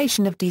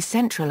federation of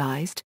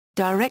decentralized,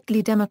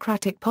 directly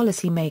democratic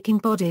policy-making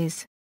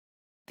bodies.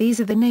 These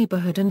are the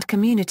neighborhood and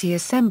community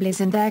assemblies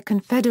and their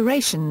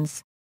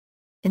confederations.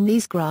 In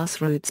these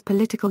grassroots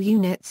political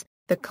units,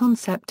 the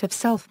concept of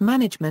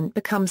self-management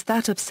becomes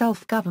that of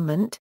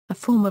self-government, a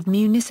form of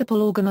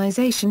municipal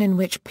organization in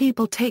which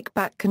people take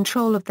back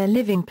control of their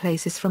living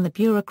places from the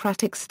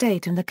bureaucratic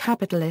state and the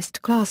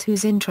capitalist class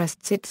whose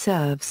interests it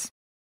serves.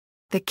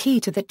 The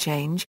key to the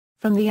change,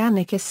 from the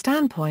anarchist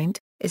standpoint,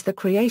 is the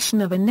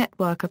creation of a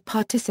network of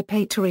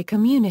participatory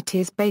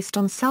communities based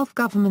on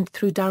self-government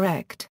through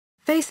direct,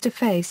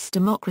 face-to-face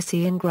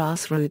democracy in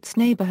grassroots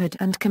neighborhood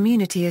and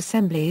community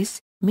assemblies,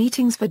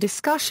 meetings for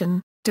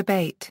discussion,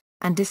 debate,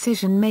 and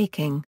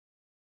decision-making.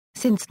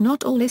 Since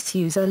not all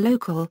issues are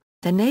local,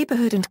 the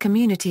neighborhood and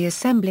community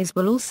assemblies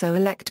will also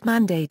elect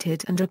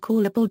mandated and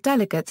recallable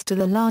delegates to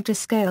the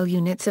larger-scale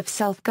units of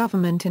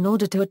self-government in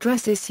order to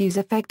address issues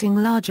affecting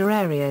larger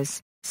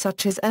areas,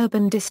 such as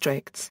urban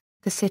districts,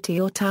 the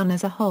city or town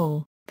as a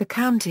whole, the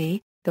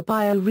county, the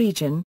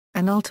bioregion,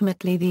 and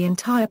ultimately the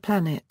entire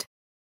planet.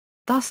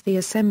 Thus the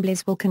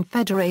assemblies will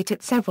confederate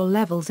at several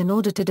levels in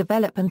order to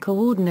develop and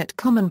coordinate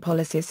common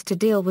policies to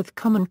deal with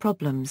common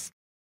problems.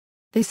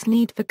 This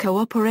need for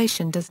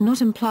cooperation does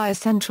not imply a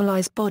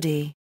centralized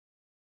body.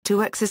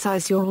 To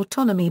exercise your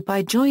autonomy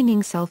by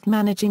joining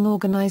self-managing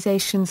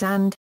organizations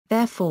and,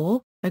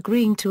 therefore,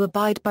 agreeing to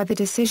abide by the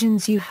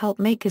decisions you help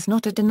make is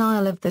not a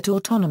denial of that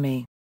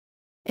autonomy.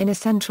 In a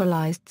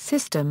centralized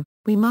system,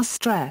 we must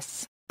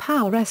stress,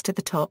 power rests at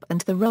the top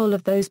and the role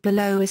of those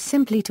below is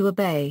simply to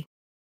obey.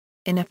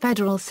 In a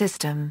federal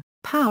system,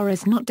 power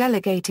is not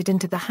delegated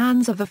into the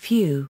hands of a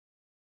few.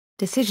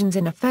 Decisions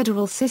in a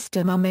federal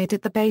system are made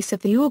at the base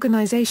of the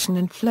organization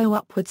and flow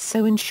upwards,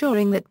 so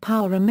ensuring that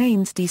power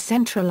remains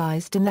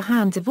decentralized in the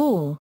hands of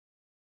all.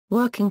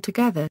 Working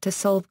together to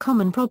solve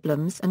common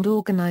problems and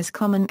organize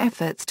common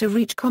efforts to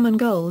reach common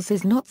goals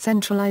is not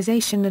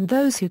centralization, and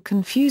those who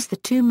confuse the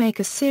two make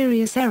a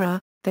serious error.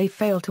 They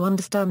fail to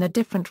understand the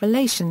different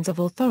relations of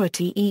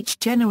authority each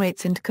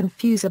generates and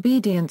confuse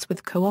obedience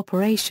with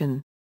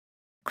cooperation.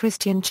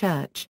 Christian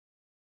Church.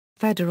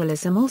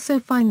 Federalism also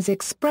finds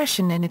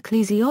expression in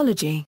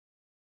ecclesiology.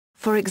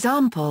 For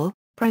example,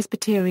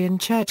 Presbyterian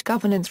church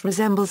governance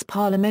resembles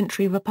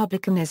parliamentary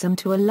republicanism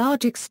to a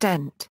large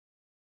extent.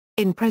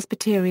 In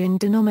Presbyterian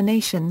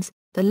denominations,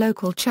 the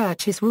local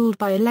church is ruled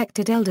by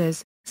elected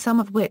elders, some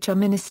of which are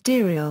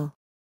ministerial.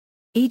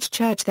 Each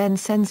church then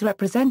sends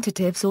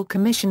representatives or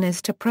commissioners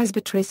to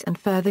presbyteries and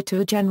further to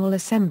a general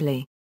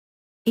assembly.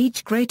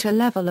 Each greater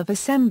level of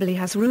assembly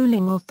has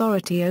ruling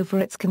authority over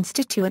its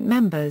constituent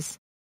members.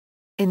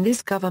 In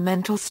this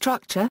governmental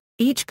structure,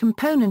 each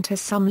component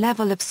has some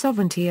level of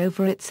sovereignty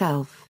over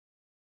itself.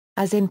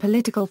 As in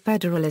political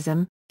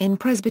federalism, in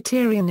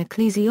Presbyterian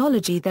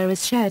ecclesiology there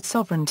is shared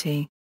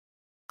sovereignty.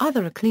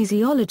 Other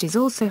ecclesiologies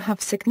also have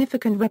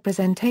significant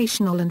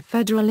representational and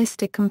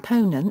federalistic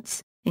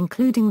components,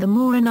 including the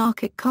more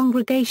anarchic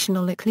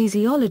congregational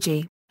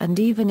ecclesiology, and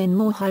even in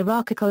more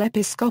hierarchical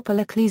episcopal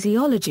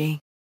ecclesiology.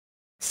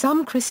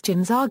 Some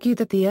Christians argue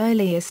that the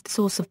earliest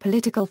source of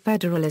political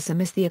federalism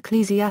is the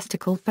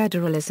ecclesiastical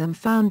federalism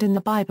found in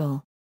the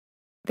Bible.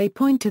 They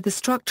point to the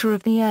structure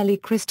of the early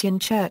Christian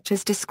church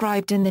as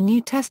described in the New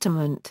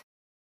Testament.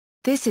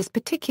 This is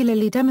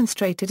particularly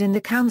demonstrated in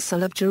the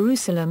Council of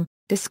Jerusalem,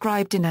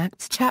 described in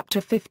Acts chapter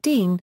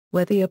 15,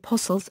 where the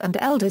apostles and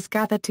elders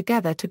gathered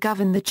together to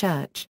govern the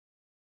church.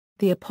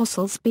 The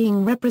apostles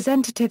being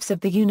representatives of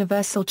the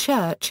universal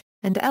church,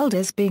 and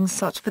elders being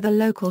such for the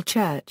local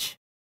church.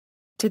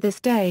 To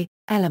this day,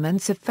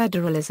 elements of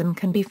federalism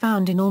can be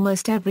found in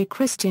almost every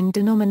Christian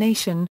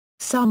denomination,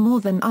 some more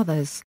than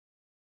others.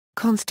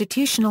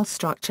 Constitutional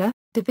structure,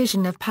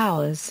 division of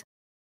powers.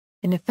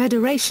 In a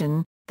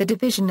federation, the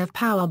division of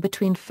power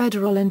between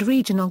federal and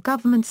regional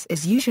governments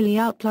is usually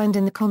outlined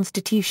in the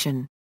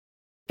Constitution.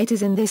 It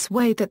is in this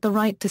way that the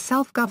right to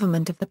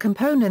self-government of the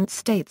component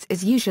states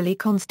is usually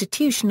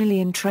constitutionally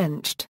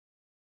entrenched.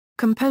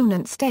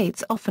 Component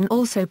states often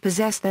also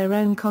possess their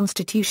own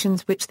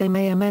constitutions which they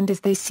may amend as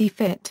they see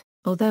fit,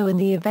 although in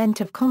the event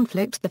of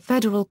conflict the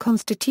federal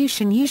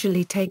constitution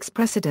usually takes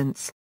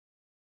precedence.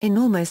 In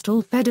almost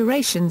all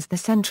federations the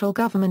central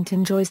government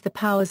enjoys the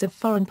powers of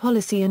foreign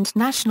policy and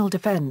national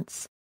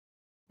defense.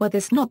 Were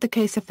this not the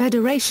case, a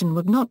federation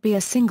would not be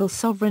a single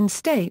sovereign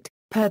state,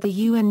 per the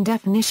UN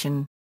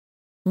definition.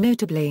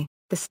 Notably,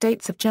 the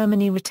states of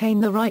Germany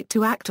retain the right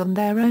to act on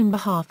their own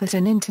behalf at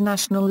an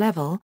international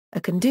level, a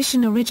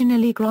condition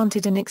originally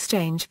granted in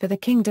exchange for the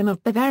Kingdom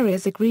of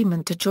Bavaria's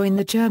agreement to join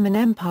the German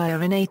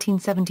Empire in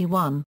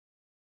 1871.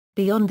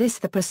 Beyond this,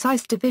 the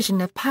precise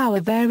division of power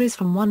varies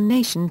from one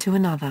nation to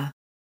another.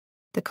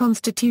 The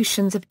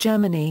constitutions of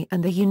Germany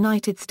and the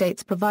United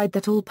States provide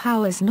that all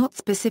powers not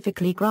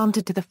specifically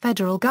granted to the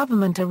federal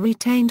government are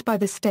retained by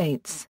the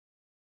states.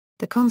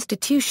 The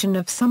constitution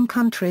of some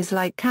countries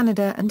like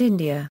Canada and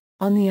India,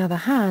 on the other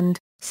hand,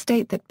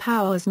 state that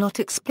powers not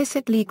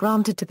explicitly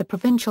granted to the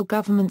provincial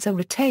governments are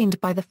retained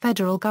by the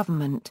federal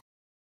government.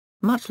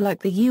 Much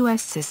like the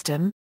U.S.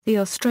 system, the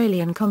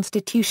Australian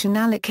Constitution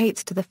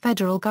allocates to the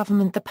federal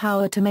government the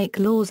power to make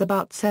laws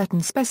about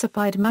certain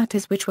specified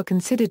matters which were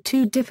considered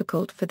too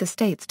difficult for the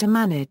states to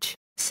manage,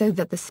 so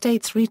that the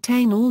states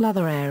retain all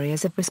other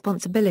areas of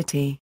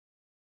responsibility.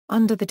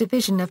 Under the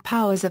division of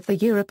powers of the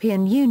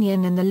European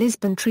Union and the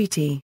Lisbon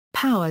Treaty,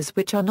 powers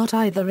which are not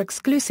either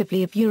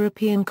exclusively of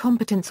European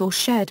competence or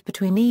shared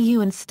between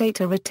EU and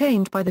state are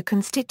retained by the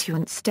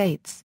constituent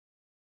states.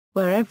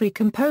 Where every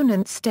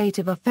component state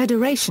of a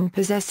federation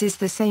possesses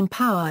the same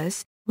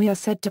powers, we are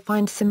said to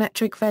find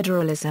symmetric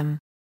federalism.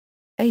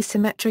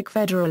 Asymmetric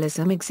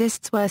federalism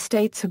exists where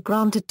states are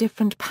granted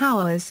different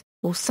powers,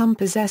 or some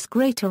possess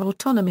greater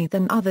autonomy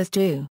than others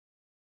do.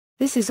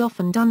 This is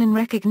often done in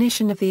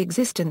recognition of the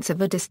existence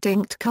of a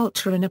distinct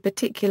culture in a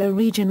particular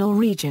region or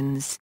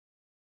regions.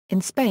 In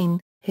Spain,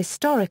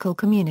 historical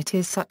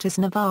communities such as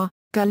Navarre,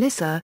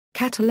 Galicia,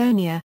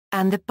 Catalonia,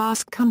 and the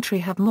Basque Country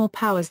have more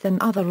powers than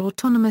other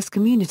autonomous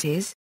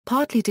communities,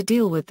 partly to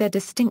deal with their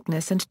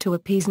distinctness and to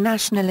appease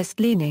nationalist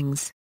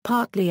leanings,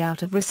 partly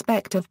out of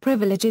respect of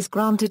privileges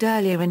granted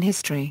earlier in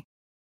history.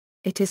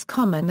 It is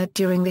common that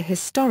during the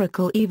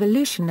historical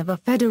evolution of a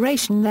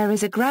federation there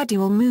is a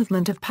gradual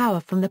movement of power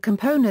from the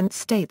component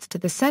states to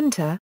the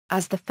center,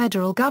 as the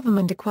federal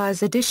government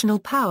acquires additional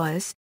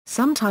powers,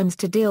 sometimes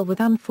to deal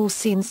with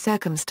unforeseen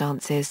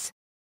circumstances.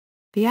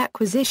 The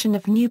acquisition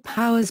of new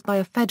powers by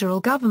a federal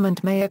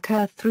government may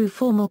occur through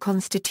formal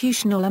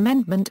constitutional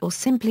amendment or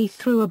simply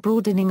through a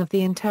broadening of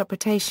the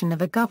interpretation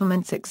of a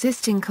government's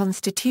existing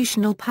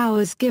constitutional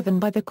powers given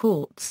by the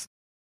courts.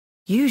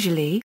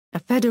 Usually, a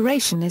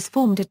federation is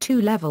formed at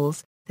two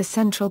levels, the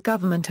central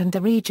government and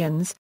the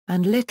regions,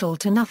 and little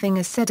to nothing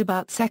is said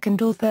about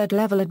second or third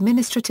level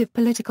administrative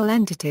political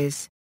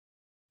entities.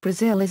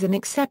 Brazil is an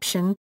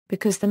exception,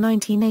 because the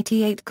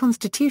 1988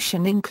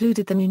 constitution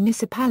included the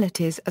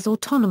municipalities as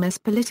autonomous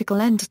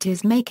political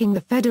entities, making the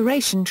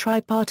federation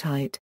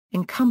tripartite,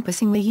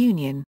 encompassing the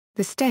union,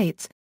 the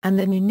states, and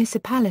the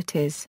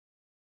municipalities.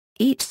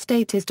 Each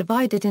state is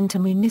divided into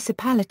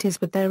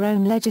municipalities with their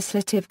own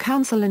legislative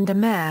council and a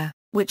mayor,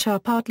 which are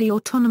partly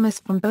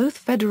autonomous from both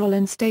federal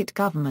and state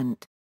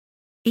government.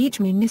 Each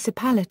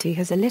municipality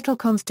has a little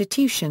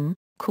constitution,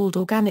 called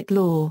organic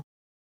law.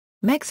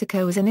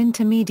 Mexico is an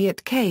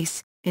intermediate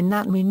case, in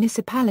that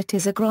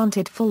municipalities are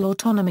granted full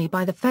autonomy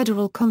by the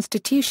federal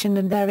constitution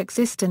and their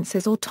existence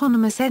as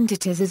autonomous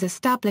entities is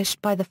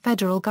established by the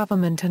federal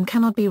government and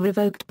cannot be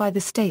revoked by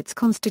the states'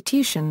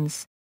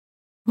 constitutions.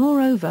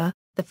 Moreover,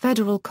 the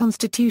federal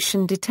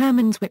constitution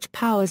determines which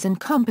powers and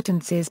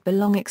competencies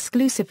belong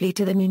exclusively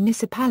to the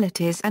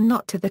municipalities and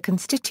not to the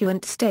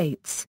constituent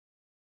states.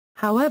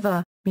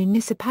 However,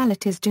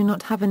 municipalities do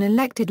not have an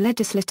elected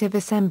legislative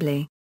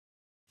assembly.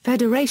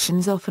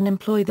 Federations often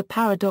employ the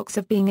paradox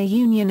of being a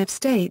union of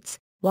states,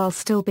 while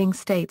still being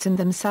states in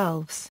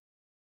themselves.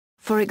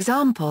 For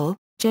example,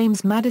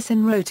 James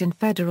Madison wrote in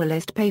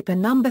Federalist Paper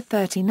No.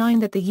 39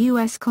 that the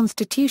U.S.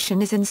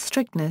 Constitution is in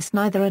strictness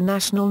neither a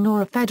national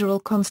nor a federal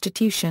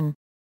constitution,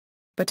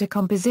 but a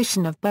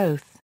composition of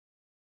both.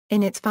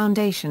 In its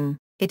foundation,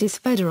 it is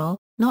federal,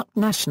 not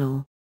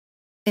national.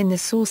 In the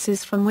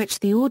sources from which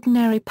the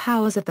ordinary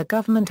powers of the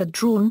government are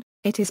drawn,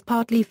 it is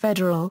partly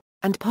federal,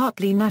 and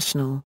partly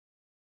national.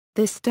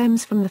 This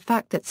stems from the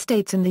fact that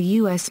states in the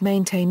U.S.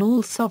 maintain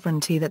all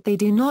sovereignty that they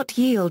do not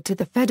yield to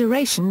the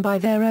Federation by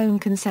their own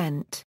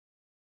consent.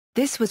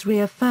 This was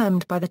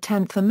reaffirmed by the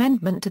 10th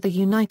Amendment to the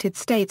United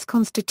States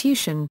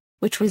Constitution,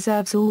 which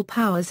reserves all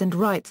powers and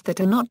rights that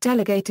are not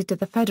delegated to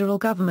the federal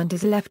government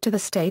is left to the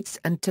states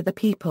and to the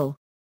people.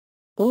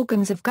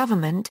 Organs of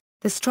government.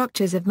 The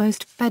structures of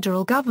most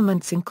federal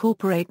governments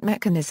incorporate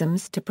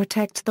mechanisms to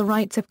protect the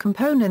rights of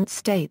component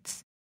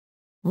states.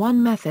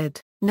 One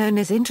method, known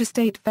as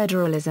intrastate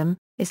federalism,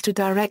 is to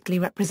directly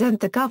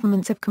represent the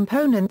governments of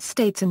component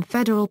states and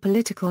federal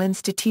political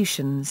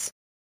institutions.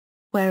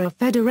 Where a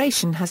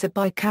federation has a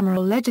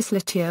bicameral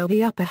legislature,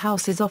 the upper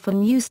house is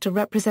often used to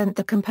represent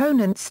the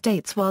component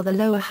states while the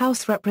lower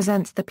house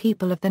represents the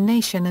people of the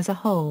nation as a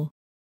whole.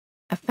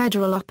 A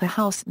federal upper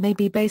house may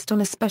be based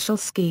on a special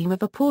scheme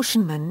of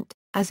apportionment,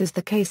 as is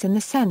the case in the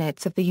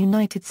Senates of the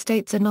United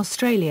States and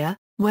Australia,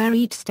 where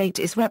each state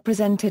is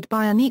represented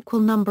by an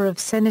equal number of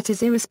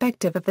senators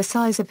irrespective of the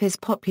size of his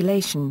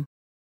population.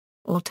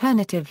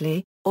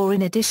 Alternatively, or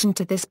in addition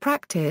to this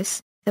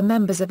practice, the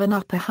members of an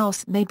upper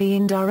house may be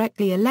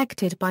indirectly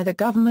elected by the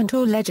government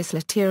or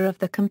legislature of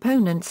the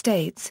component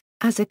states,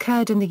 as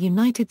occurred in the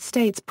United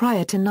States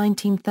prior to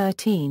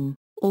 1913,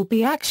 or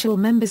be actual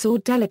members or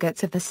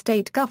delegates of the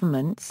state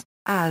governments,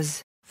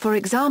 as, for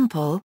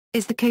example,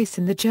 is the case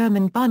in the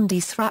German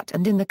Bundesrat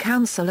and in the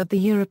Council of the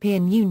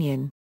European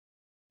Union.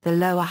 The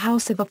lower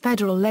house of a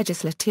federal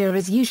legislature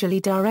is usually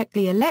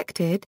directly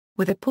elected,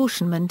 with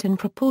apportionment in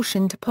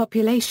proportion to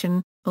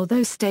population,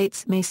 although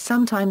states may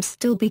sometimes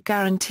still be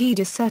guaranteed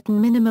a certain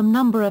minimum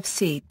number of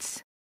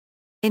seats.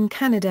 In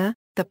Canada,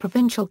 the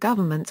provincial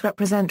governments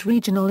represent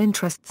regional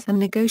interests and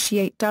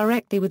negotiate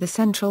directly with the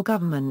central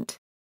government.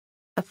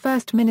 A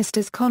First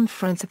Minister's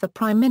Conference of the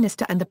Prime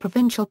Minister and the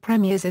provincial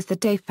premiers is the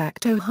de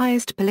facto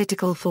highest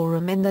political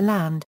forum in the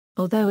land,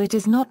 although it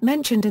is not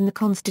mentioned in the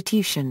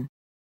Constitution.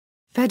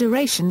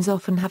 Federations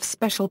often have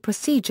special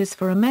procedures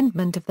for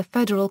amendment of the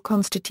federal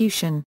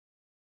constitution.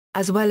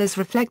 As well as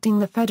reflecting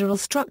the federal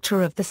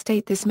structure of the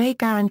state, this may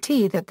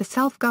guarantee that the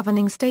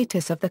self-governing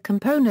status of the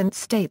component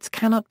states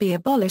cannot be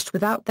abolished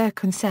without their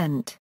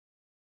consent.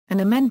 An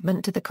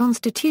amendment to the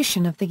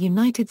Constitution of the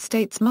United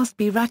States must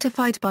be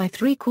ratified by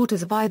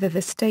 3/4 of either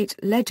the state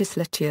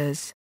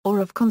legislatures, or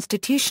of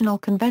constitutional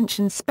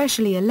conventions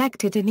specially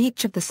elected in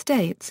each of the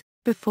states,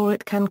 before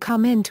it can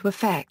come into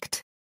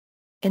effect.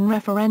 In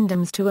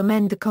referendums to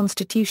amend the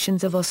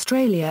constitutions of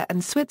Australia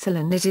and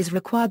Switzerland, it is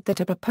required that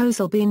a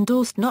proposal be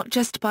endorsed not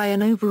just by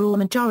an overall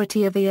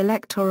majority of the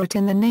electorate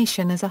in the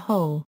nation as a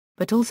whole,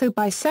 but also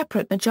by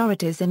separate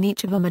majorities in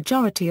each of a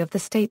majority of the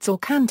states or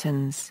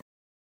cantons.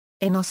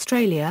 In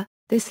Australia,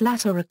 this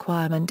latter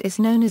requirement is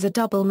known as a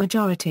double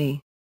majority.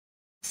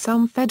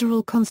 Some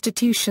federal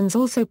constitutions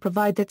also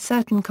provide that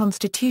certain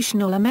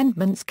constitutional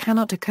amendments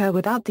cannot occur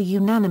without the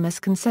unanimous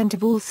consent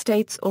of all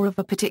states or of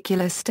a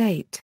particular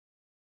state.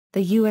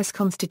 The U.S.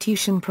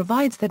 Constitution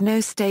provides that no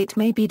state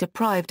may be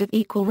deprived of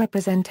equal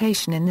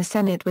representation in the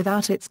Senate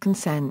without its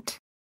consent.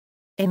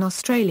 In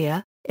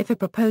Australia, if a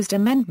proposed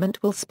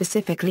amendment will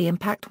specifically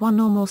impact one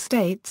or more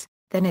states,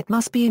 then it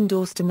must be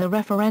endorsed in the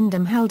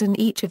referendum held in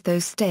each of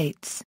those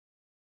states.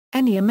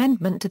 Any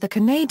amendment to the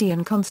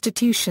Canadian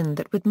Constitution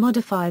that would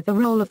modify the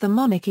role of the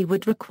monarchy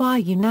would require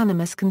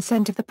unanimous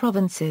consent of the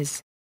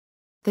provinces.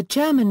 The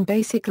German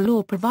Basic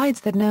Law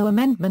provides that no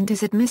amendment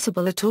is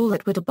admissible at all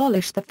that would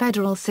abolish the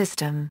federal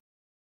system.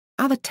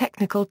 Other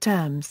technical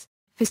terms: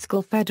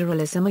 fiscal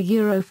federalism or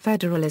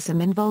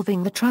Euro-federalism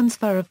involving the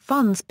transfer of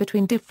funds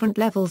between different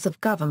levels of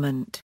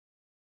government.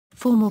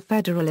 Formal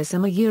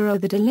federalism or Euro,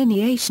 the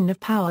delineation of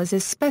powers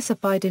is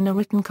specified in a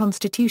written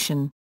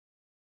constitution.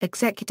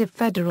 Executive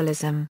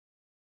federalism.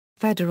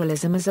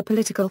 Federalism as a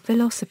political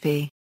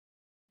philosophy.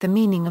 The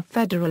meaning of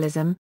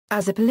federalism,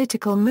 as a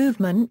political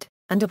movement,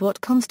 and of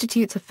what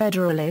constitutes a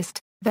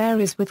federalist,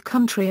 varies with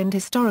country and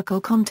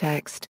historical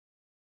context.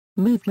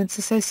 Movements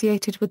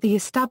associated with the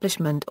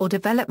establishment or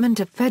development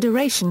of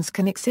federations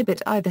can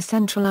exhibit either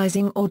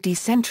centralizing or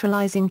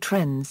decentralizing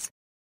trends.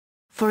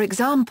 For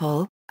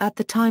example, At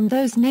the time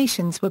those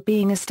nations were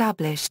being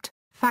established,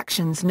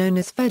 factions known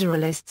as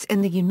Federalists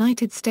in the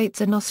United States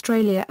and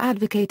Australia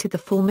advocated the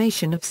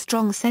formation of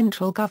strong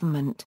central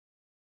government.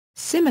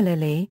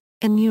 Similarly,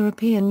 in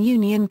European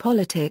Union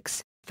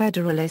politics,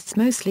 Federalists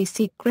mostly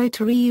seek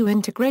greater EU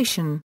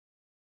integration.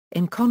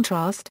 In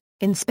contrast,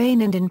 in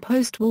Spain and in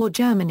post-war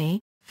Germany,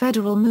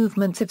 federal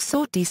movements have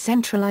sought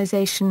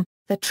decentralization,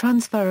 the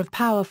transfer of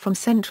power from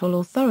central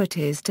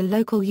authorities to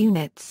local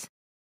units.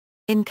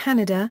 In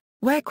Canada,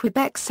 where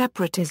Quebec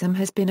separatism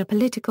has been a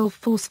political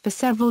force for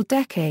several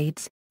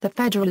decades, the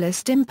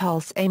Federalist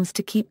impulse aims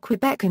to keep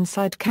Quebec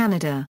inside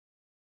Canada.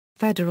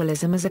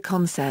 Federalism as a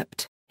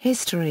concept.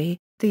 History.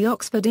 The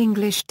Oxford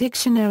English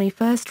Dictionary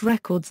first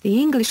records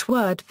the English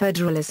word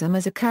federalism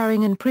as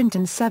occurring in print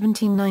in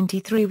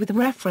 1793 with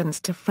reference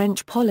to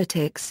French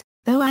politics,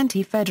 though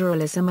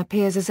anti-federalism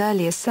appears as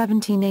early as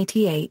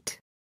 1788.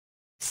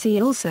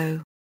 See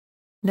also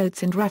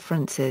Notes and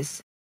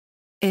references.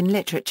 In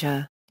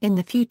literature, in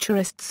The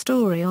Futurist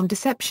Story on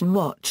Deception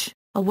Watch,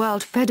 a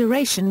World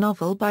Federation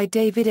novel by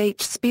David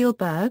H.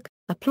 Spielberg,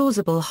 a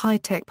plausible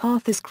high-tech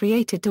path is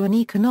created to an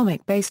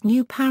economic-based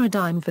new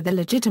paradigm for the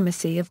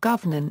legitimacy of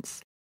governance.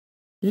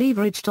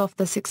 Leveraged off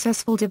the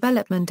successful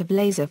development of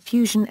laser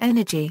fusion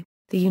energy,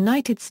 the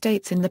United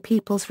States and the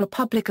People's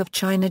Republic of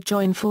China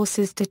join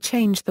forces to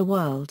change the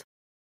world.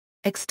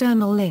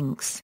 External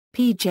links,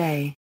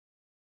 P.J.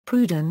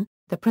 Proudhon,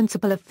 The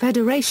Principle of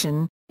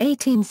Federation,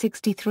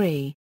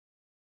 1863.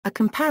 A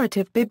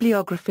Comparative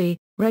Bibliography,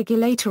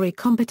 Regulatory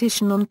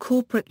Competition on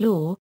Corporate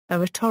Law, A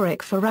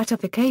Rhetoric for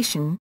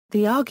Ratification,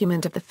 The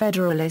Argument of the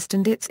Federalist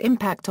and Its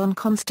Impact on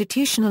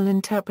Constitutional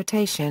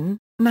Interpretation,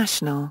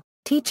 National,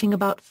 Teaching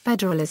about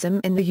Federalism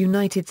in the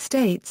United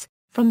States,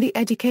 from the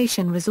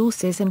Education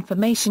Resources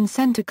Information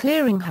Center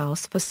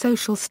Clearinghouse for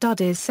Social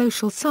Studies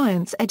Social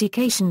Science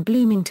Education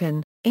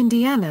Bloomington,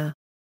 Indiana.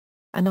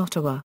 An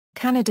Ottawa,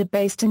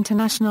 Canada-based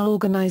international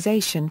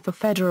organization for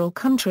federal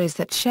countries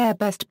that share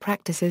best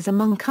practices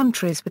among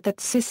countries with that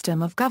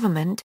system of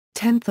government,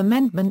 10th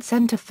Amendment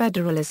Center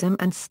Federalism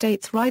and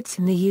States' Rights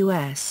in the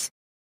U.S.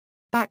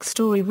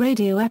 Backstory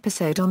radio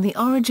episode on the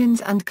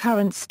origins and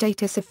current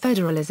status of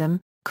federalism.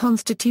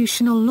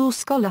 Constitutional law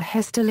scholar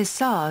Hester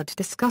Lissard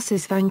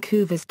discusses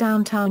Vancouver's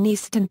Downtown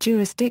East and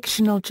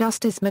Jurisdictional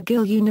Justice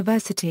McGill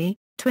University,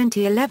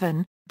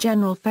 2011,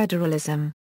 General Federalism.